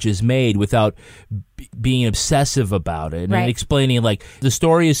sausage is made without being obsessive about it. And explaining, the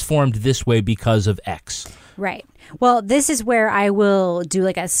story is formed this way because of X. Right. Well, this is where I will do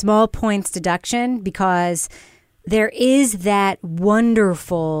a small points deduction because there is that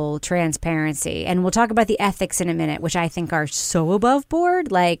wonderful transparency. And we'll talk about the ethics in a minute, which I think are so above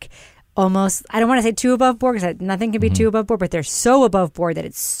board, almost, I don't want to say too above board because nothing can be too above board, but they're so above board that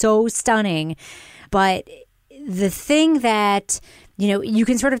it's so stunning. But the thing that, you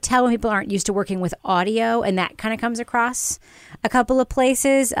can sort of tell when people aren't used to working with audio, and that kind of comes across a couple of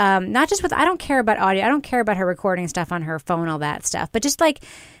places. Not just I don't care about audio. I don't care about her recording stuff on her phone, all that stuff. But just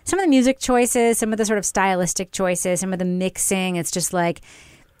some of the music choices, some of the sort of stylistic choices, some of the mixing, it's just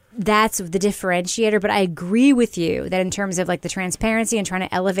that's the differentiator. But I agree with you that in terms of the transparency and trying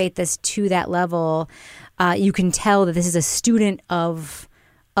to elevate this to that level, you can tell that this is a student of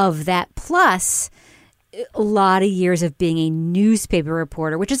that. Plus, a lot of years of being a newspaper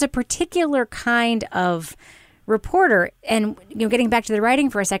reporter, which is a particular kind of reporter. And getting back to the writing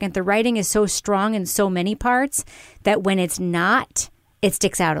for a second, the writing is so strong in so many parts that when it's not, it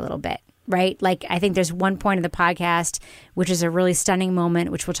sticks out a little bit. Right? I think there's one point in the podcast, which is a really stunning moment,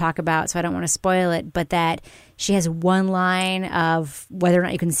 which we'll talk about, so I don't want to spoil it, but that she has one line of whether or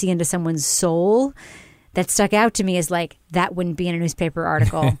not you can see into someone's soul that stuck out to me as that wouldn't be in a newspaper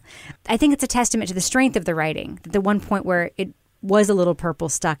article. I think it's a testament to the strength of the writing. The one point where it was a little purple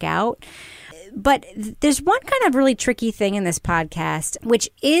stuck out. But there's one kind of really tricky thing in this podcast, which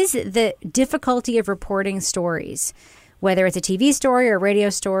is the difficulty of reporting stories. Whether it's a TV story or a radio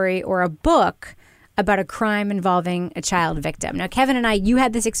story or a book about a crime involving a child victim. Now, Kevin and I, you and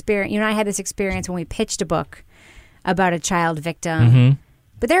I had this experience when we pitched a book about a child victim.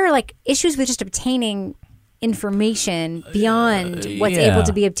 But there are issues with just obtaining information beyond what's able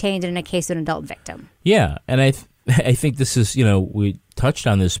to be obtained in a case of an adult victim. Yeah, and I think this is, we touched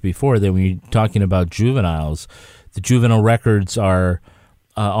on this before, that when you're talking about juveniles, the juvenile records are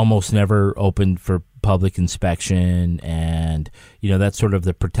almost never open for public inspection and, that's sort of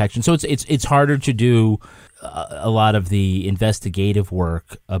the protection. So it's harder to do a lot of the investigative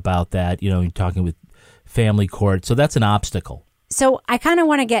work about that, you're talking with family court. So that's an obstacle. So I kind of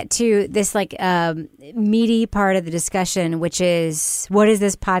want to get to this meaty part of the discussion, which is, what is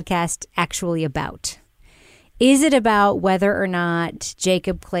this podcast actually about? Is it about whether or not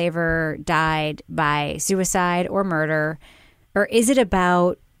Jacob Claver died by suicide or murder, or is it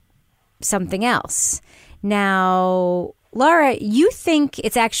about something else? Now, Laura, you think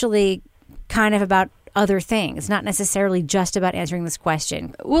it's actually kind of about other things, not necessarily just about answering this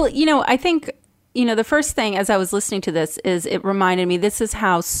question. Well, I think the first thing as I was listening to this is it reminded me this is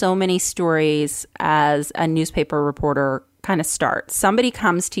how so many stories as a newspaper reporter kind of start. Somebody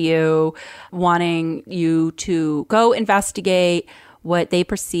comes to you wanting you to go investigate what they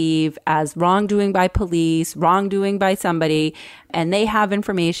perceive as wrongdoing by police, wrongdoing by somebody, and they have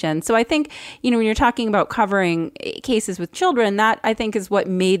information. So I think, when you're talking about covering cases with children, that I think is what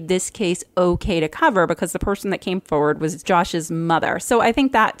made this case okay to cover, because the person that came forward was Josh's mother. So I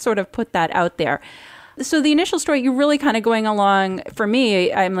think that sort of put that out there. So the initial story, you're really kind of going along, for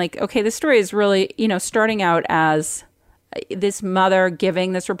me, I'm like, okay, this story is really, starting out as this mother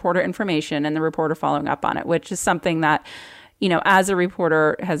giving this reporter information and the reporter following up on it, which is something that, as a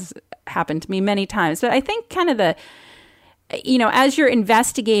reporter has happened to me many times. But I think kind of as you're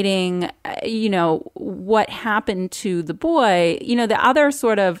investigating, what happened to the boy, the other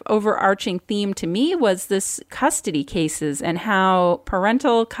sort of overarching theme to me was this custody cases and how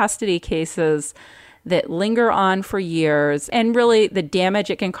parental custody cases that linger on for years and really the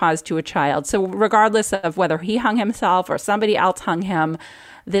damage it can cause to a child. So regardless of whether he hung himself or somebody else hung him,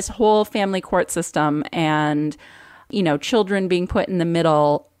 this whole family court system and children being put in the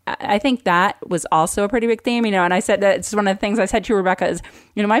middle, I think that was also a pretty big theme, and I said that it's one of the things I said to Rebecca is,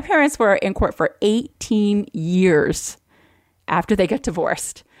 my parents were in court for 18 years after they got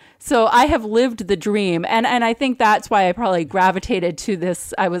divorced. So I have lived the dream. And I think that's why I probably gravitated to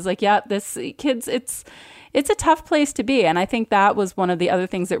this. I was like, yeah, this kids, it's a tough place to be. And I think that was one of the other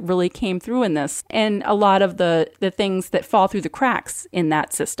things that really came through in this. And a lot of the things that fall through the cracks in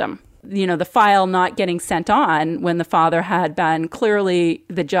that system. The file not getting sent on when the father had been clearly,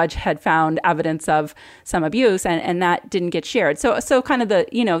 the judge had found evidence of some abuse and that didn't get shared. So kind of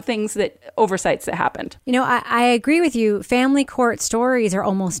the, things that oversights that happened. I agree with you. Family court stories are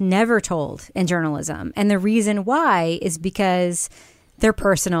almost never told in journalism. And the reason why is because they're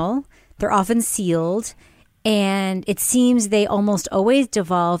personal, they're often sealed, and it seems they almost always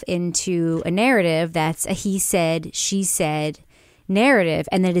devolve into a narrative that's a he said, she said narrative,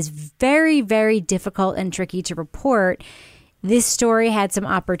 and that is very, very difficult and tricky to report. This story had some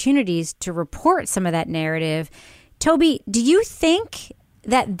opportunities to report some of that narrative. Toby, do you think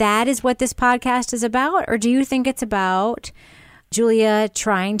that is what this podcast is about, or do you think it's about Julia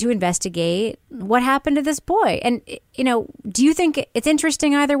trying to investigate what happened to this boy? And, do you think it's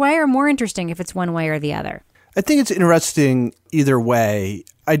interesting either way, or more interesting if it's one way or the other? I think it's interesting either way.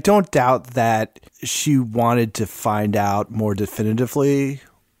 I don't doubt that she wanted to find out more definitively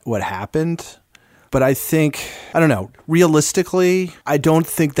what happened. But I think, I don't know, realistically, I don't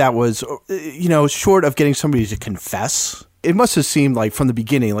think that was, short of getting somebody to confess. It must have seemed like from the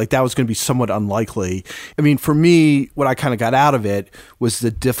beginning, like that was going to be somewhat unlikely. I mean, for me, what I kind of got out of it was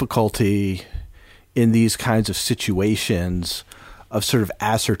the difficulty in these kinds of situations of sort of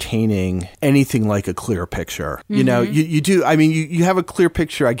ascertaining anything like a clear picture. Mm-hmm. You do, I mean, you have a clear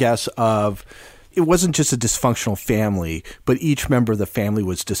picture, I guess, of it wasn't just a dysfunctional family, but each member of the family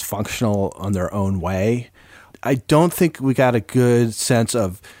was dysfunctional on their own way. I don't think we got a good sense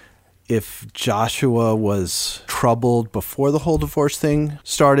of if Joshua was troubled before the whole divorce thing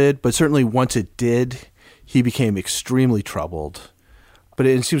started, but certainly once it did, he became extremely troubled. But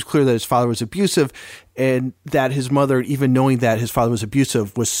it seems clear that his father was abusive, and that his mother, even knowing that his father was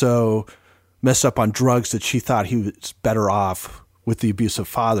abusive, was so messed up on drugs that she thought he was better off with the abusive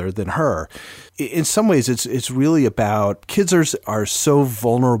father than her. In some ways, it's really about kids are so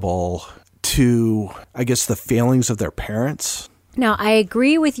vulnerable to, I guess, the failings of their parents. Now, I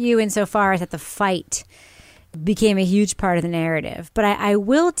agree with you insofar as that the fight became a huge part of the narrative. But I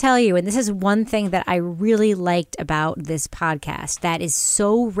will tell you, and this is one thing that I really liked about this podcast that is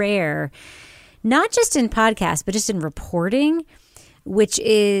so rare, not just in podcasts, but just in reporting, which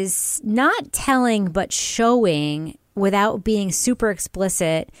is not telling but showing without being super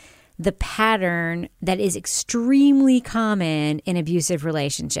explicit the pattern that is extremely common in abusive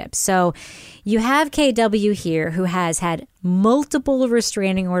relationships. So you have KW here who has had multiple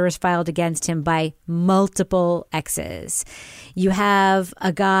restraining orders filed against him by multiple exes. You have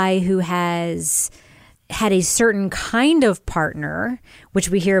a guy who has had a certain kind of partner, which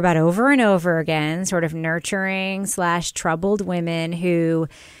we hear about over and over again, sort of nurturing / troubled women who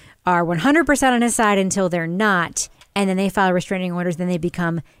are 100% on his side until they're not, and then they file restraining orders, then they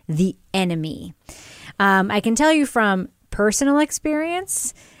become the enemy. I can tell you from personal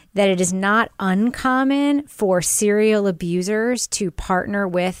experience that it is not uncommon for serial abusers to partner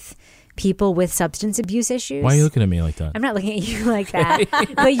with people with substance abuse issues. Why are you looking at me like that? I'm not looking at you like that.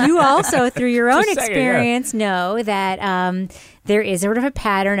 But you also, through your own experience, know that there is sort of a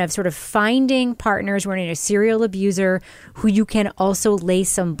pattern of sort of finding partners when you're a serial abuser who you can also lay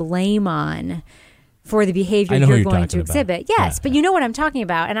some blame on for the behavior you're going to exhibit. Yes, but you know what I'm talking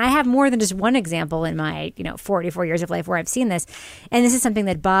about. And I have more than just one example in my 44 years of life where I've seen this. And this is something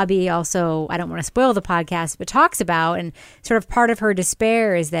that Bobby also, I don't want to spoil the podcast, but talks about. And sort of part of her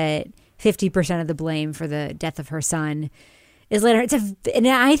despair is that 50% of the blame for the death of her son is later. And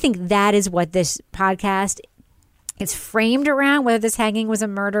I think that is what this podcast is framed around, whether this hanging was a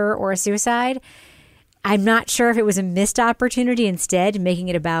murder or a suicide. I'm not sure if it was a missed opportunity instead, making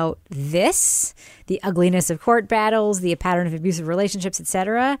it about this, the ugliness of court battles, the pattern of abusive relationships,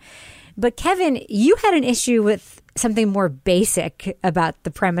 etc. But Kevin, you had an issue with something more basic about the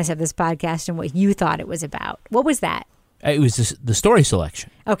premise of this podcast and what you thought it was about. What was that? It was the story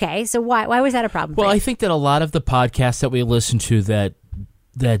selection. Okay, so why was that a problem? Well, I think that a lot of the podcasts that we listen to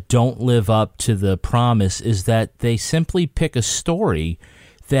that don't live up to the promise is that they simply pick a story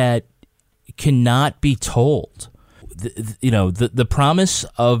that cannot be told. The promise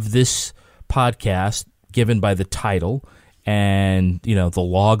of this podcast, given by the title and the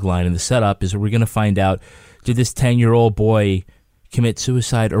log line and the setup, is that we're going to find out, did this 10-year-old boy commit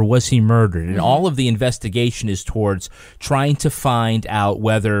suicide or was he murdered? And all of the investigation is towards trying to find out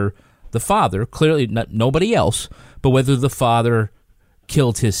whether the father, clearly nobody else, but whether the father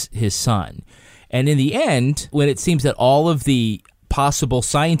killed his son. And in the end, when it seems that all of the possible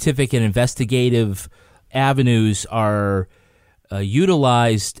scientific and investigative avenues are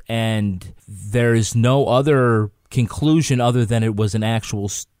utilized and there is no other conclusion other than it was an actual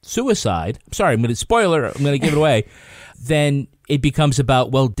suicide. Sorry, I'm going to give it away. Then it becomes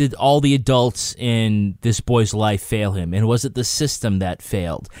about, well, did all the adults in this boy's life fail him? And was it the system that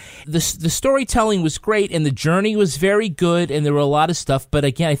failed? The storytelling was great and the journey was very good and there were a lot of stuff. But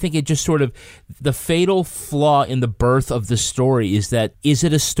again, I think it just sort of, the fatal flaw in the birth of the story is that, is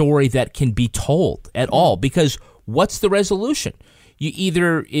it a story that can be told at all? Because what's the resolution? You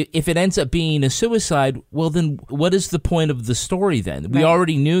either, if it ends up being a suicide, well, then what is the point of the story then? Right. We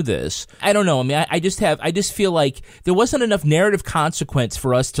already knew this. I don't know. I mean, I just feel like there wasn't enough narrative consequence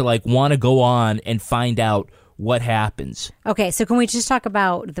for us to want to go on and find out what happens. Okay, so can we just talk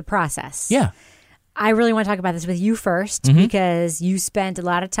about the process? Yeah. I really want to talk about this with you first because you spent a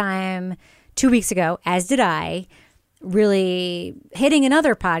lot of time 2 weeks ago, as did I, really hitting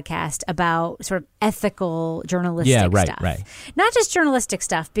another podcast about sort of ethical journalistic stuff. Right. Not just journalistic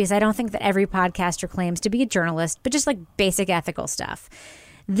stuff, because I don't think that every podcaster claims to be a journalist, but just basic ethical stuff.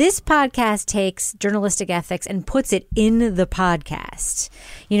 This podcast takes journalistic ethics and puts it in the podcast.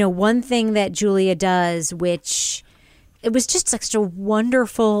 One thing that Julia does, which it was just such a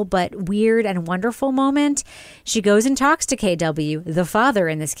wonderful but weird and wonderful moment. She goes and talks to KW, the father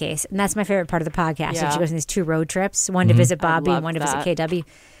in this case. And that's my favorite part of the podcast. Yeah. She goes on these 2 road trips, one to visit Bobby and one to visit KW.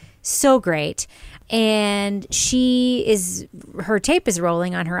 So great. And her tape is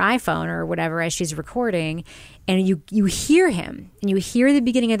rolling on her iPhone or whatever as she's recording. And you hear him and you hear the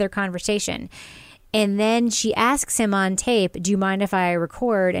beginning of their conversation. And then she asks him on tape, do you mind if I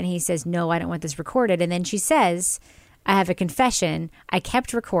record? And he says, no, I don't want this recorded. And then she says, I have a confession. I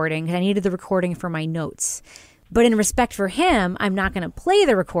kept recording because I needed the recording for my notes. But in respect for him, I'm not going to play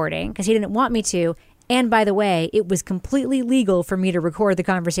the recording because he didn't want me to. And by the way, it was completely legal for me to record the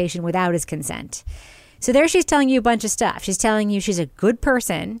conversation without his consent. So there she's telling you a bunch of stuff. She's telling you she's a good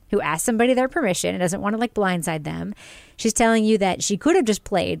person who asked somebody their permission and doesn't want to blindside them. She's telling you that she could have just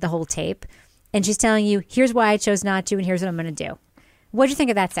played the whole tape. And she's telling you, here's why I chose not to and here's what I'm going to do. What did you think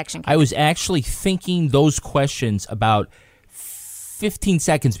of that section, Kevin? I was actually thinking those questions about 15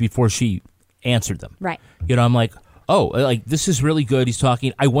 seconds before she answered them. Right. I'm like, this is really good. He's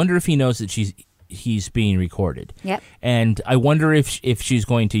talking. I wonder if he knows that he's being recorded. Yep. And I wonder if she's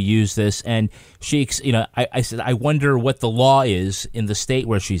going to use this. And she, I said, I wonder what the law is in the state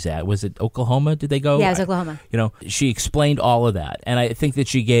where she's at. Was it Oklahoma? Did they go? Yeah, it was Oklahoma. She explained all of that. And I think that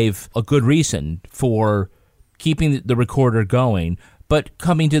she gave a good reason for keeping the recorder going, but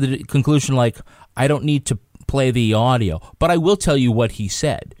coming to the conclusion, I don't need to play the audio, but I will tell you what he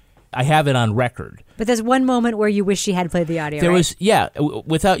said. I have it on record. But there's one moment where you wish she had played the audio, There right? was,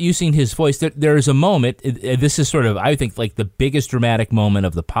 without using his voice, there is a moment, this is sort of, I think, like the biggest dramatic moment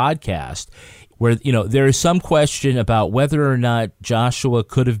of the podcast, where, there is some question about whether or not Joshua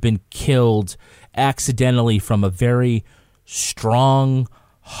could have been killed accidentally from a very strong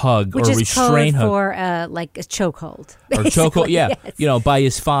hug Which or is restraint code hug. for like a chokehold. Or chokehold, yeah, Yes. by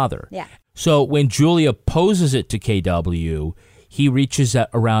his father. Yeah. So when Julia poses it to KW, he reaches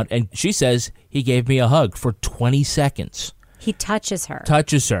around and she says, he gave me a hug for 20 seconds. He touches her.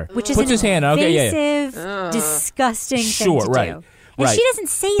 Which is puts an his hand out. invasive, disgusting thing to right. do. And she doesn't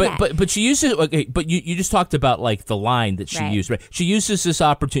say that. But she uses, but you just talked about like the line that she used, right? She uses this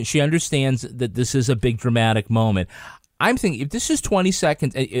opportunity. She understands that this is a big dramatic moment. I'm thinking, if this is 20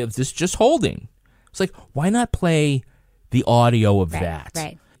 seconds, if this is just holding, it's like, why not play the audio of that?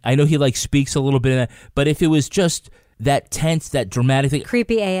 Right. I know he like speaks a little bit of that, but if it was just that tense, that dramatic thing,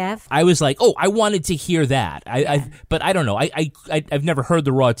 Creepy AF. I was like, I wanted to hear that. But I don't know. I've never heard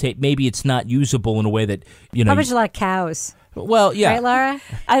the raw tape. Maybe it's not usable in a way that, Probably a lot of cows. Well, yeah. Right, Laura?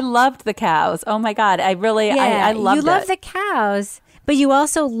 I loved the cows. Oh my God. I really, I loved it. You love the cows, but you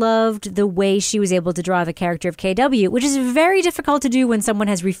also loved the way she was able to draw the character of KW, which is very difficult to do when someone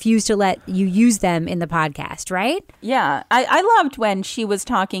has refused to let you use them in the podcast, right? Yeah. I loved when she was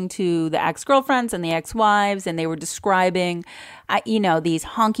talking to the ex-girlfriends and the ex-wives, and they were describing, these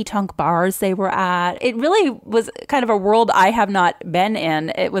honky-tonk bars they were at. It really was kind of a world I have not been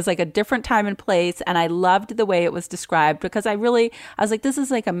in. It was like a different time and place, and I loved the way it was described because I was like, this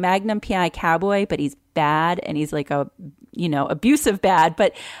is like a Magnum PI cowboy, but he's bad, and he's like a abusive bad.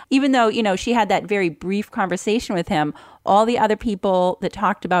 But even though, she had that very brief conversation with him, all the other people that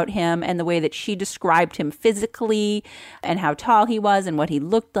talked about him and the way that she described him physically and how tall he was and what he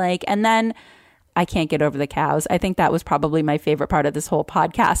looked like. And then I can't get over the cows. I think that was probably my favorite part of this whole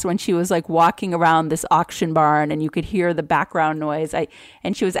podcast, when she was like walking around this auction barn and you could hear the background noise.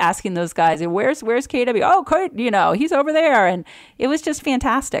 And she was asking those guys, where's KW? Oh, he's over there. And it was just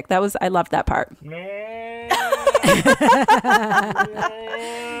fantastic. I loved that part.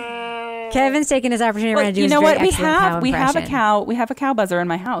 Kevin's taking his opportunity around to do his very excellent cow impression. We have a cow buzzer in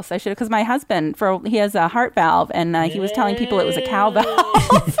my house. I should, because my husband, he has a heart valve, and he was telling people it was a cow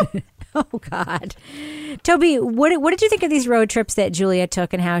valve. Oh, God. Toby, what did you think of these road trips that Julia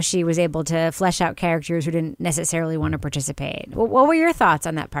took and how she was able to flesh out characters who didn't necessarily want to participate? What were your thoughts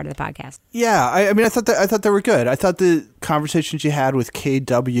on that part of the podcast? Yeah, I mean, I thought they were good. I thought the conversations you had with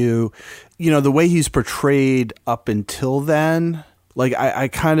KW, the way he's portrayed up until then, like I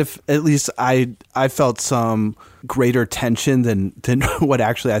kind of, at least I felt some greater tension than what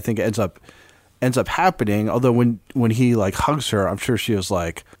actually I think ends up happening. Although when he like hugs her, I'm sure she was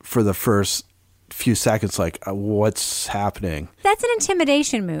like, for the first few seconds, like, what's happening? That's an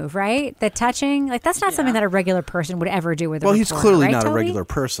intimidation move, right? The touching, like, that's not something that a regular person would ever do with a Well, he's reporter, clearly right, not Toby? a regular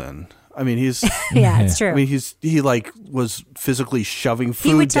person. I mean, he's yeah, it's true. I mean, he like was physically shoving food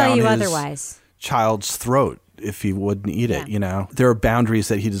he would tell down you his otherwise. Child's throat if he wouldn't eat it. There are boundaries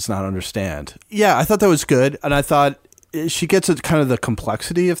that he does not understand. Yeah, I thought that was good, and I thought she gets at kind of the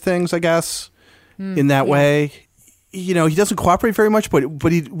complexity of things, I guess. In that way, he doesn't cooperate very much, but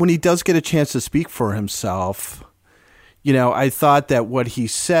when he does get a chance to speak for himself, I thought that what he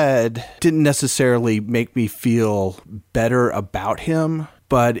said didn't necessarily make me feel better about him,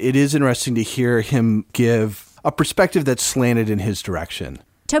 but it is interesting to hear him give a perspective that's slanted in his direction.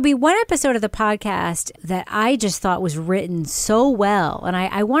 Toby, one episode of the podcast that I just thought was written so well, and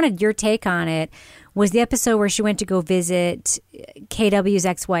I wanted your take on it, was the episode where she went to go visit KW's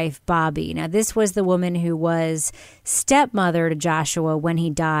ex-wife, Bobby. Now, this was the woman who was stepmother to Joshua when he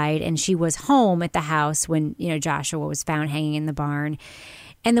died, and she was home at the house when, Joshua was found hanging in the barn.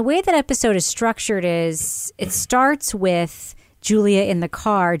 And the way that episode is structured is it starts with Julia in the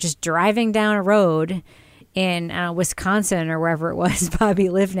car just driving down a road in Wisconsin or wherever it was Bobby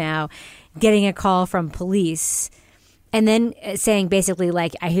lived now, getting a call from police. And then saying basically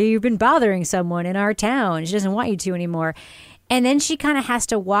like, I hear you've been bothering someone in our town. She doesn't want you to anymore. And then she kind of has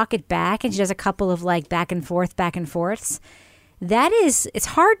to walk it back, and she does a couple of like back and forths. It's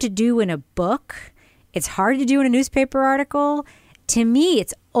hard to do in a book. It's hard to do in a newspaper article. To me,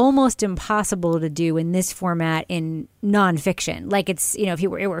 it's almost impossible to do in this format in nonfiction. Like it's, if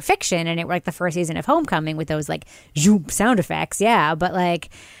it were fiction and it were like the first season of Homecoming with those like zoom sound effects. Yeah. But like,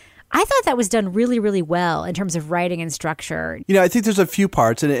 I thought that was done really, really well in terms of writing and structure. I think there's a few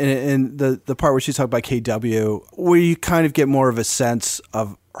parts, and the part where she's talking about KW, where you kind of get more of a sense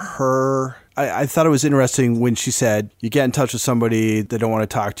of her. I thought it was interesting when she said, you get in touch with somebody, they don't want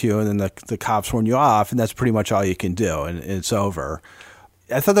to talk to you, and then the cops warn you off, and that's pretty much all you can do, and it's over.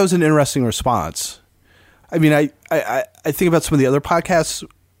 I thought that was an interesting response. I mean, I think about some of the other podcasts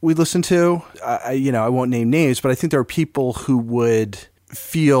we listen to. I won't name names, but I think there are people who would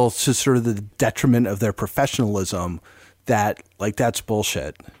feel to sort of the detriment of their professionalism that like that's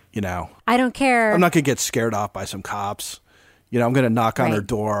bullshit. I don't care. I'm not going to get scared off by some cops. I'm going to knock on her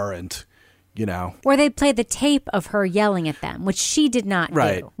door and. Or they played the tape of her yelling at them, which she did not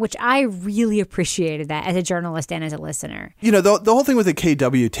do, which I really appreciated that as a journalist and as a listener. The whole thing with the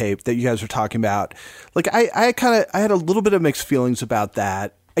KW tape that you guys were talking about, like I had a little bit of mixed feelings about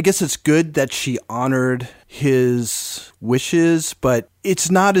that. I guess it's good that she honored his wishes, but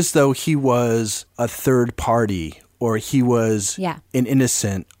it's not as though he was a third party or he was an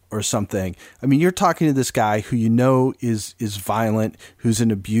innocent or something. I mean, you're talking to this guy who is violent, who's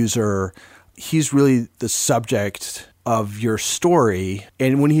an abuser. He's really the subject of your story.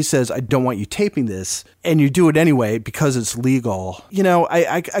 And when he says, I don't want you taping this, and you do it anyway because it's legal,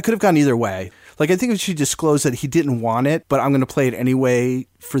 I could have gone either way. Like, I think if she disclosed that he didn't want it, but I'm going to play it anyway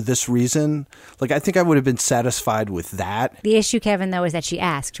for this reason, like, I think I would have been satisfied with that. The issue, Kevin, though, is that she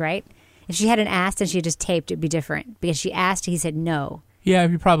asked, right? If she hadn't asked and she just taped, it'd be different. Because she asked, he said no. Yeah,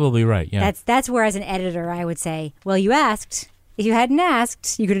 you're probably right. Yeah, that's where, as an editor, I would say, well, you asked. If you hadn't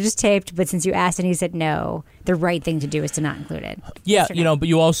asked, you could have just taped. But since you asked and he said no, the right thing to do is to not include it. Yeah, but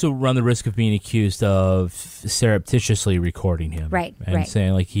you also run the risk of being accused of surreptitiously recording him, right? And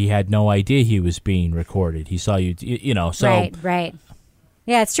saying like he had no idea he was being recorded. He saw you, So right.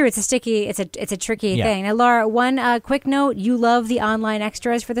 Yeah, it's true. It's a tricky thing. Now, Laura, one quick note: you love the online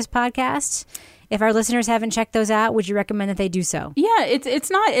extras for this podcast. If our listeners haven't checked those out, would you recommend that they do so? Yeah,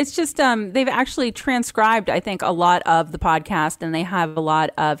 it's just they've actually transcribed, I think, a lot of the podcast, and they have a lot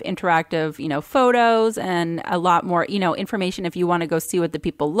of interactive, photos and a lot more, information if you want to go see what the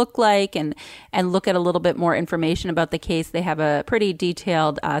people look like and look at a little bit more information about the case. They have a pretty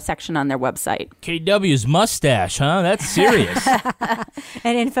detailed section on their website. KW's mustache, huh? That's serious.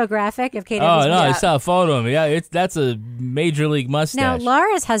 An infographic of KW's mustache. Oh, no, I saw a photo of him. Yeah, that's a major league mustache. Now,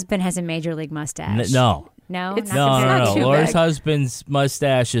 Laura's husband has a major league mustache. No. Laura's husband's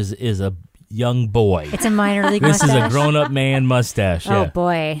mustache is a young boy. It's a minor league mustache. This is a grown-up man mustache. Oh,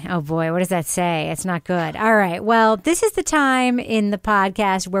 boy. What does that say? It's not good. All right. Well, this is the time in the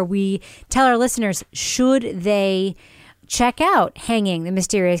podcast where we tell our listeners, should they check out Hanging, the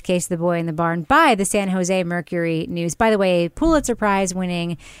Mysterious Case of the Boy in the Barn by the San Jose Mercury News. By the way, Pulitzer Prize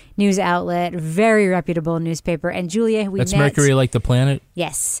winning news outlet, very reputable newspaper. And Julia, who we met... That's Mercury like the planet?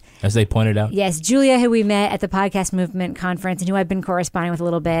 Yes. As they pointed out? Yes. Julia, who we met at the Podcast Movement Conference and who I've been corresponding with a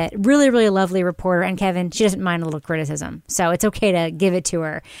little bit. Really, really lovely reporter. And Kevin, she doesn't mind a little criticism. So it's okay to give it to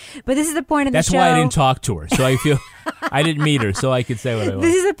her. But this is the point of the show... That's why I didn't talk to her. So I feel... I didn't meet her, so I could say what I want.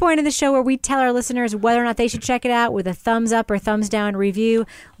 This is the point of the show where we tell our listeners whether or not they should check it out with a thumbs up or thumbs down review.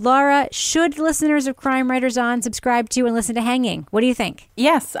 Laura, should listeners of Crime Writers On subscribe to and listen to Hanging? What do you think?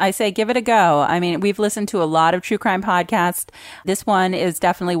 Yes, I say give it a go. I mean, we've listened to a lot of true crime podcasts. This one is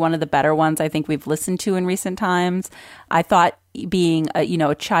definitely one of the better ones I think we've listened to in recent times. I thought being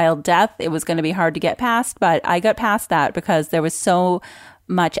a child death, it was going to be hard to get past, but I got past that because there was so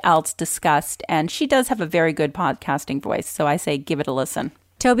much else discussed, and she does have a very good podcasting voice, so I say give it a listen.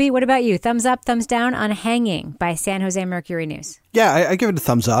 Toby, what about you? Thumbs up, thumbs down on Hanging by San Jose Mercury News. Yeah, I give it a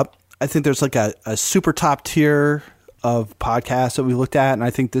thumbs up. I think there's like a super top tier of podcasts that we looked at, and I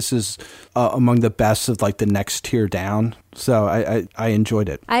think this is among the best of like the next tier down. So I enjoyed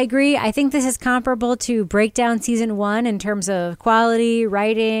it. I agree. I think this is comparable to Breakdown Season 1 in terms of quality,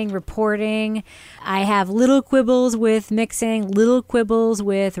 writing, reporting. I have little quibbles with mixing, little quibbles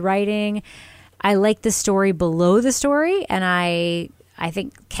with writing. I like the story below the story, and I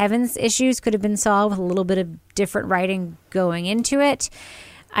think Kevin's issues could have been solved with a little bit of different writing going into it.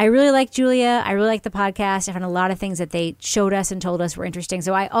 I really like Julia. I really like the podcast. I found a lot of things that they showed us and told us were interesting.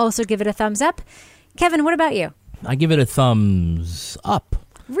 So I also give it a thumbs up. Kevin, what about you? I give it a thumbs up.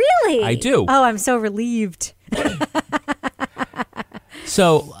 Really? I do. Oh, I'm so relieved.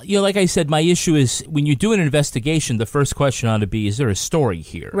 So, like I said, my issue is when you do an investigation, the first question ought to be, is there a story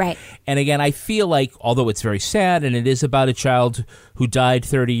here? Right. And again, I feel like, although it's very sad and it is about a child who died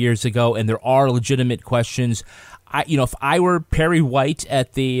 30 years ago and there are legitimate questions, if I were Perry White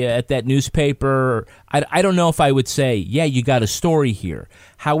at that newspaper, I don't know if I would say, yeah, you got a story here.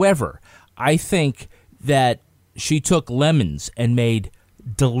 However, I think that she took lemons and made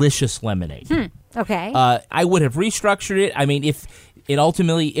delicious lemonade. Okay. I would have restructured it. I mean, if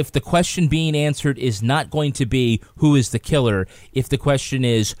the question being answered is not going to be who is the killer, if the question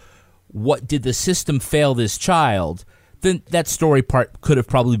is what did the system fail this child, then that story part could have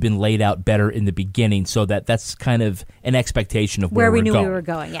probably been laid out better in the beginning, so that's kind of an expectation of where we we're knew going. we were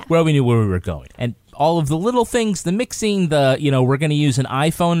going, yeah. Where we knew where we were going. And all of the little things, the mixing, we're going to use an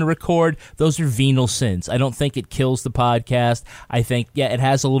iPhone to record, those are venal sins. I don't think it kills the podcast. I think, it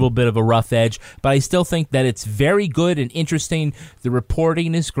has a little bit of a rough edge, but I still think that it's very good and interesting. The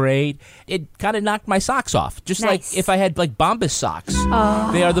reporting is great. It kind of knocked my socks off, just like if I had like Bombas socks.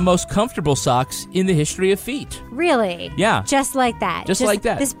 Oh. They are the most comfortable socks in the history of feet. Really? Yeah. Just like that. Just like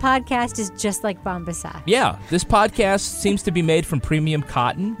that. This podcast is just like Bombas socks. Yeah. This podcast seems to be made from premium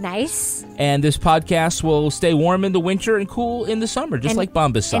cotton. Nice. And this podcast will stay warm in the winter and cool in the summer, just like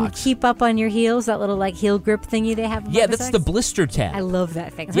Bombas socks. And keep up on your heels, that little like heel grip thingy they have. Yeah, Bombas that's socks. the blister tab. I love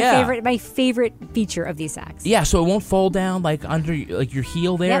that thing. It's Yeah. my favorite feature of these socks. Yeah, so it won't fall down like under like your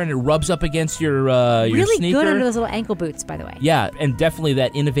heel there, Yep. and it rubs up against your Really sneaker. good under those little ankle boots, by the way. Yeah, and definitely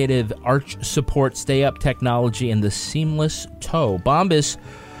that innovative arch support stay-up technology and the seamless toe. Bombas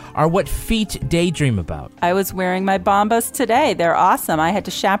are what feet daydream about. I was wearing my Bombas today. They're awesome. I had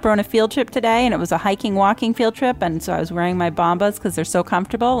to chaperone a field trip today, and it was a hiking, walking field trip, and so I was wearing my Bombas because they're so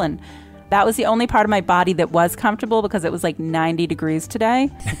comfortable, and that was the only part of my body that was comfortable because it was like 90 degrees today,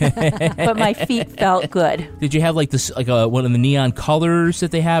 but my feet felt good. Did you have like this, like one of the neon colors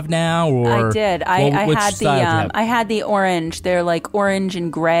that they have now, or I did. I which had style did you have? I had the orange. They're like orange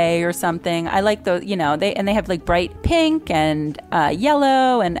and gray or something. I like those. They have like bright pink and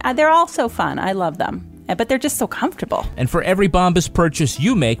yellow, and they're all so fun. I love them. But they're just so comfortable. And for every Bombas purchase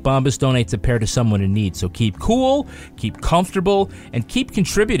you make, Bombas donates a pair to someone in need. So keep cool, keep comfortable, and keep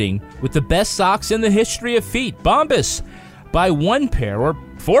contributing with the best socks in the history of feet. Bombas. Buy 1 pair or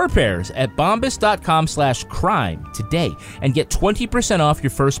 4 pairs at bombas.com/crime today and get 20% off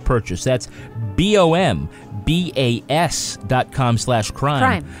your first purchase. That's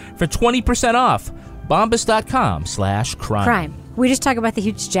BOMBAS.com/crime for 20% off. Bombas.com/crime. Crime. We just talk about the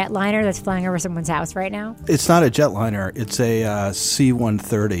huge jetliner that's flying over someone's house right now. It's not a jetliner. It's a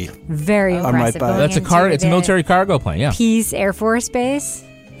C-130. Very I'm right impressive. by it. Going That's a into It's a the military cargo plane, yeah. Pease Air Force Base.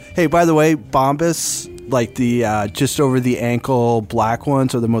 Hey, by the way, Bombas, like the just over the ankle black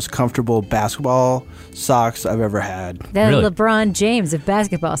ones, are the most comfortable basketball socks I've ever had. The Really? LeBron James of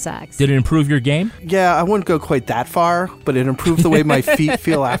basketball socks. Did it improve your game? Yeah, I wouldn't go quite that far, but it improved the way my feet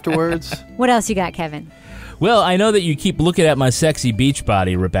feel afterwards. What else you got, Kevin? Well, I know that you keep looking at my sexy beach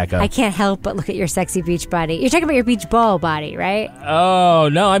body, Rebecca. I can't help but look at your sexy beach body. You're talking about your beach ball body, right? Oh,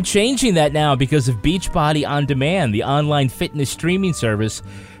 no, I'm changing that now because of Beachbody On Demand, the online fitness streaming service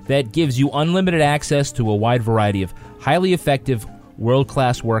that gives you unlimited access to a wide variety of highly effective,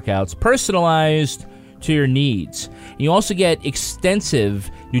 world-class workouts personalized to your needs. You also get extensive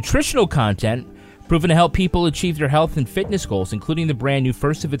nutritional content proven to help people achieve their health and fitness goals, including the brand new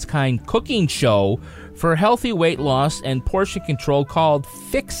first-of-its-kind cooking show for healthy weight loss and portion control called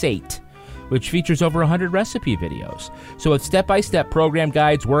Fixate, which features over 100 recipe videos. So with step-by-step program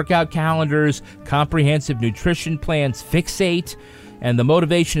guides, workout calendars, comprehensive nutrition plans, Fixate, and the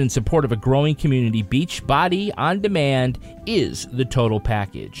motivation and support of a growing community, Beachbody On Demand is the total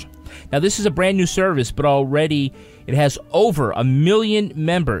package. Now, this is a brand new service, but already it has over 1 million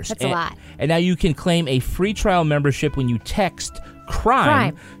members. That's a lot. And now you can claim a free trial membership when you text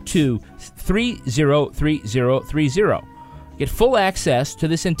CRIME to 303030. Get full access to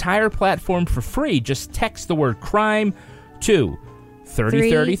this entire platform for free. Just text the word CRIME to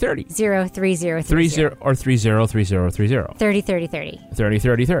 303030. 303030. Or 303030. 303030.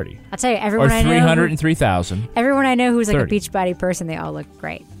 303030. I'll tell you, Or everyone I know. 303,000. Everyone I know who's like 30. a beach body person, they all look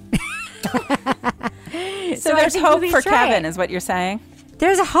great. So I there's think hope we for should try Kevin, it. is what you're saying?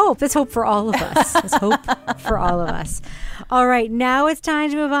 There's a hope. There's hope for all of us. There's hope for all of us. All right, now it's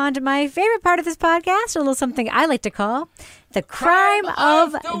time to move on to my favorite part of this podcast, a little something I like to call the Crime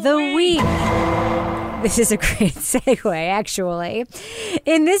of the Week. This is a great segue, actually.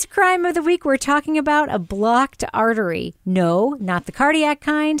 In this Crime of the Week, we're talking about a blocked artery. No, not the cardiac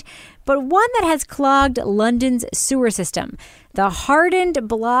kind, but one that has clogged London's sewer system. The hardened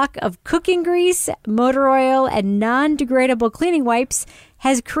block of cooking grease, motor oil, and non-degradable cleaning wipes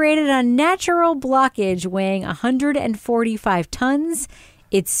has created a natural blockage weighing 145 tons.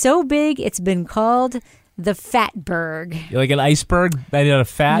 It's so big, it's been called the Fatberg. Like an iceberg made out of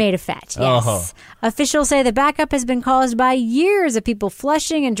fat? Made of fat, yes. Oh. Officials say the backup has been caused by years of people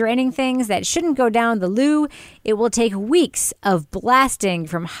flushing and draining things that shouldn't go down the loo. It will take weeks of blasting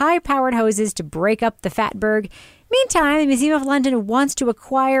from high-powered hoses to break up the Fatberg. Meantime, the Museum of London wants to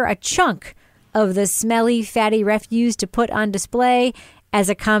acquire a chunk of the smelly, fatty refuse to put on display as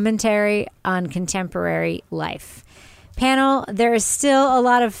a commentary on contemporary life. Panel, there is still a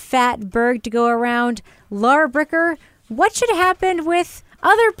lot of Fatberg to go around. Laura Bricker, what should happen with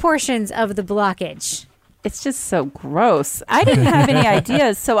other portions of the blockage? It's just so gross. I didn't have any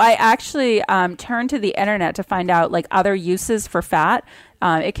ideas. So I actually turned to the internet to find out like other uses for fat.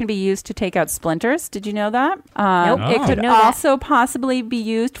 It can be used to take out splinters. Did you know that? Nope. It could also possibly be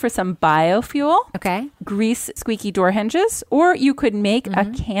used for some biofuel. Okay. Grease squeaky door hinges, or you could make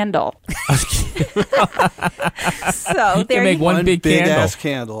a candle. So You there can make you one big candle. ass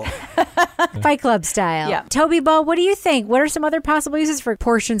candle. Fight Club style. Yeah. Toby Ball, what do you think? What are some other possible uses for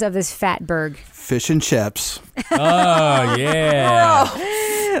portions of this fatberg? Fish and chips. Oh, yeah.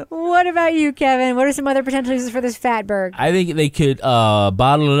 What about you, Kevin? What are some other potential uses for this fatberg? I think they could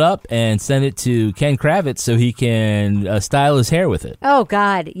bottle it up and send it to Ken Kravitz so he can style his hair with it. Oh,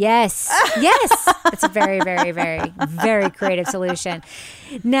 God. Yes. Yes. It's a very, very, very, very creative solution.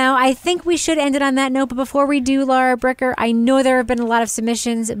 Now, I think we should end it on that note. But before we do, Laura Bricker, I know there have been a lot of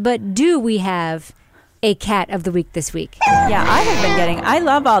submissions, but do we have a cat of the week this week? Yeah, I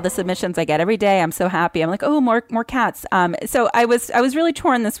love all the submissions I get every day. I'm so happy. I'm like, oh, more cats. So I was really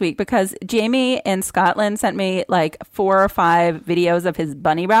torn this week because Jamie in Scotland sent me like 4 or 5 videos of his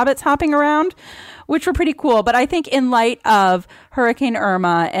bunny rabbits hopping around, which were pretty cool. But I think in light of Hurricane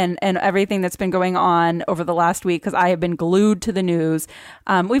Irma and everything that's been going on over the last week, because I have been glued to the news,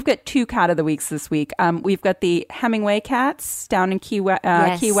 we've got 2 cat of the weeks this week. We've got the Hemingway cats down in Key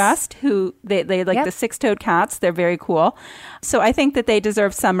West, who they like the 6-toed cats. They're very cool. So I think that they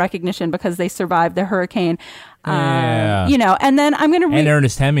deserve some recognition because they survived the hurricane. Yeah. And then I'm going to read. And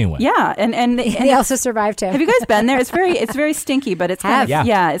Ernest Hemingway. Yeah, and They also survived too. have you guys been there? It's very stinky, but it's kind of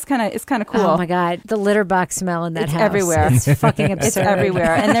it's kind of cool. Oh my God, the litter box smell in that It's house. everywhere. It's fucking absurd. It's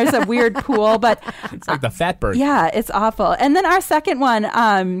everywhere, and there's a weird pool, but It's like the fatberg. yeah, it's awful. And then our second one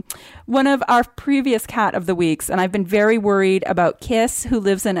of our previous cat of the weeks, and I've been very worried about Kiss, who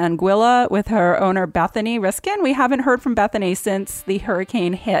lives in Anguilla with her owner Bethany Riskin. We haven't heard from Bethany since the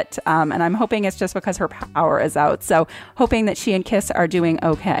hurricane hit, and I'm hoping it's just because her power is out. So hoping that she and Kiss are doing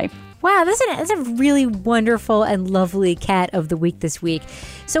okay. Wow, that's a really wonderful and lovely cat of the week this week.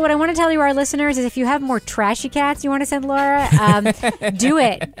 So what I want to tell you, our listeners, is if you have more trashy cats you want to send Laura, do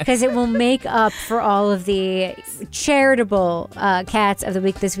it, because it will make up for all of the charitable cats of the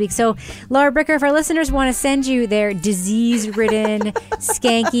week this week. So Laura Bricker, if our listeners want to send you their disease-ridden,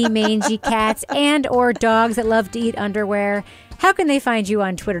 skanky, mangy cats and or dogs that love to eat underwear, how can they find you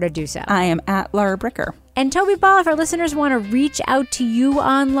on Twitter to do so? I am at Laura Bricker. And Toby Ball, if our listeners want to reach out to you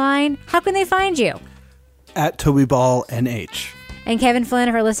online, how can they find you? At Toby Ball NH. And Kevin Flynn,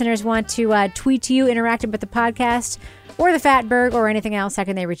 if our listeners want to tweet to you, interact with the podcast or the Fatberg or anything else, how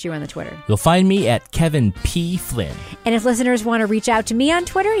can they reach you on the Twitter? You'll find me at Kevin P. Flynn. And if listeners want to reach out to me on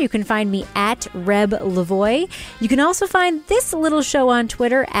Twitter, you can find me at Reb Lavoie. You can also find this little show on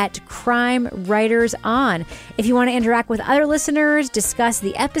Twitter at Crime Writers On. If you want to interact with other listeners, discuss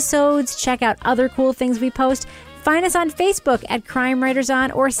the episodes, check out other cool things we post, find us on Facebook at Crime Writers On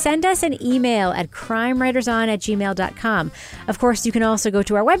or send us an email at crimewriterson@gmail.com. Of course, you can also go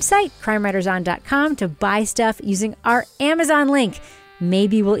to our website, crimewriterson.com, to buy stuff using our Amazon link.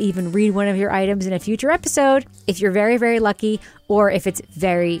 Maybe we'll even read one of your items in a future episode if you're very, very lucky or if it's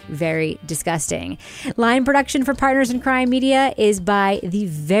very, very disgusting. Line production for Partners in Crime Media is by the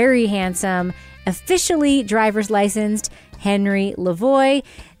very handsome, officially driver's licensed Henry Lavoie.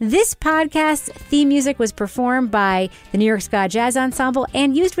 This podcast's theme music was performed by the New York Ska Jazz Ensemble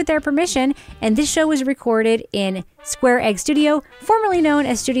and used with their permission, and this show was recorded in Square Egg Studio, formerly known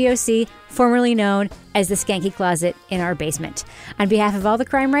as Studio C, formerly known as the Skanky Closet in our basement. On behalf of all the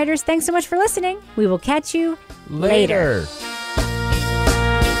crime writers, thanks so much for listening. We will catch you later.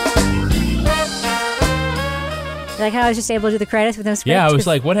 Like how I was just able to do the credits with no script? Yeah, I was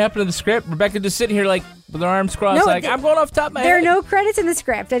like, what happened to the script? Rebecca just sitting here like with her arms crossed, No, like, I'm going off the top of my there are head. no credits in the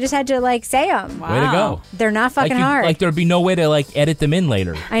script. I just had to say them. Way to go. They're not fucking hard. Like there'd be no way to edit them in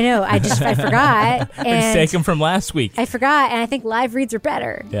later. I know. I forgot. Just And take them from last week. I forgot, and I think live reads are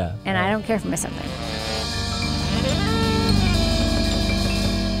better. Yeah. And I don't care if I miss something.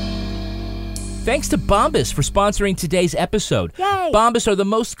 Thanks to Bombas for sponsoring today's episode. Yay! Bombas are the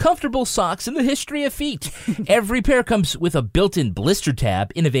most comfortable socks in the history of feet. Every pair comes with a built-in blister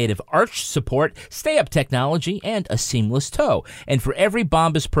tab, innovative arch support, stay-up technology, and a seamless toe. And for every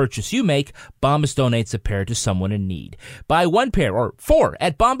Bombas purchase you make, Bombas donates a pair to someone in need. Buy 1 pair or 4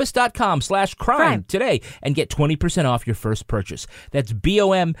 at bombas.com/crime today and get 20% off your first purchase. That's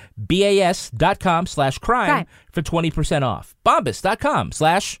BOMBAS.com/crime for 20% off.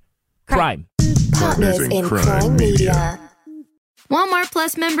 Bombas.com/crime. Partners in Crime Media. Walmart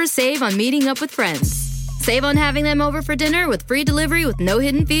Plus members save on meeting up with friends. Save on having them over for dinner with free delivery with no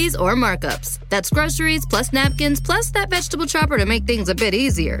hidden fees or markups. That's groceries plus napkins plus that vegetable chopper to make things a bit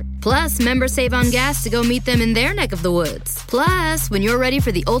easier. Plus, members save on gas to go meet them in their neck of the woods. Plus, when you're ready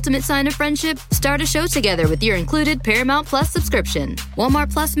for the ultimate sign of friendship, start a show together with your included Paramount Plus subscription.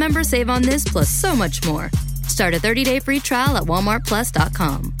 Walmart Plus members save on this plus so much more. Start a 30-day free trial at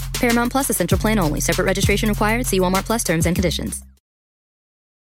walmartplus.com. Paramount Plus Essential Plan only. Separate registration required. See Walmart Plus terms and conditions.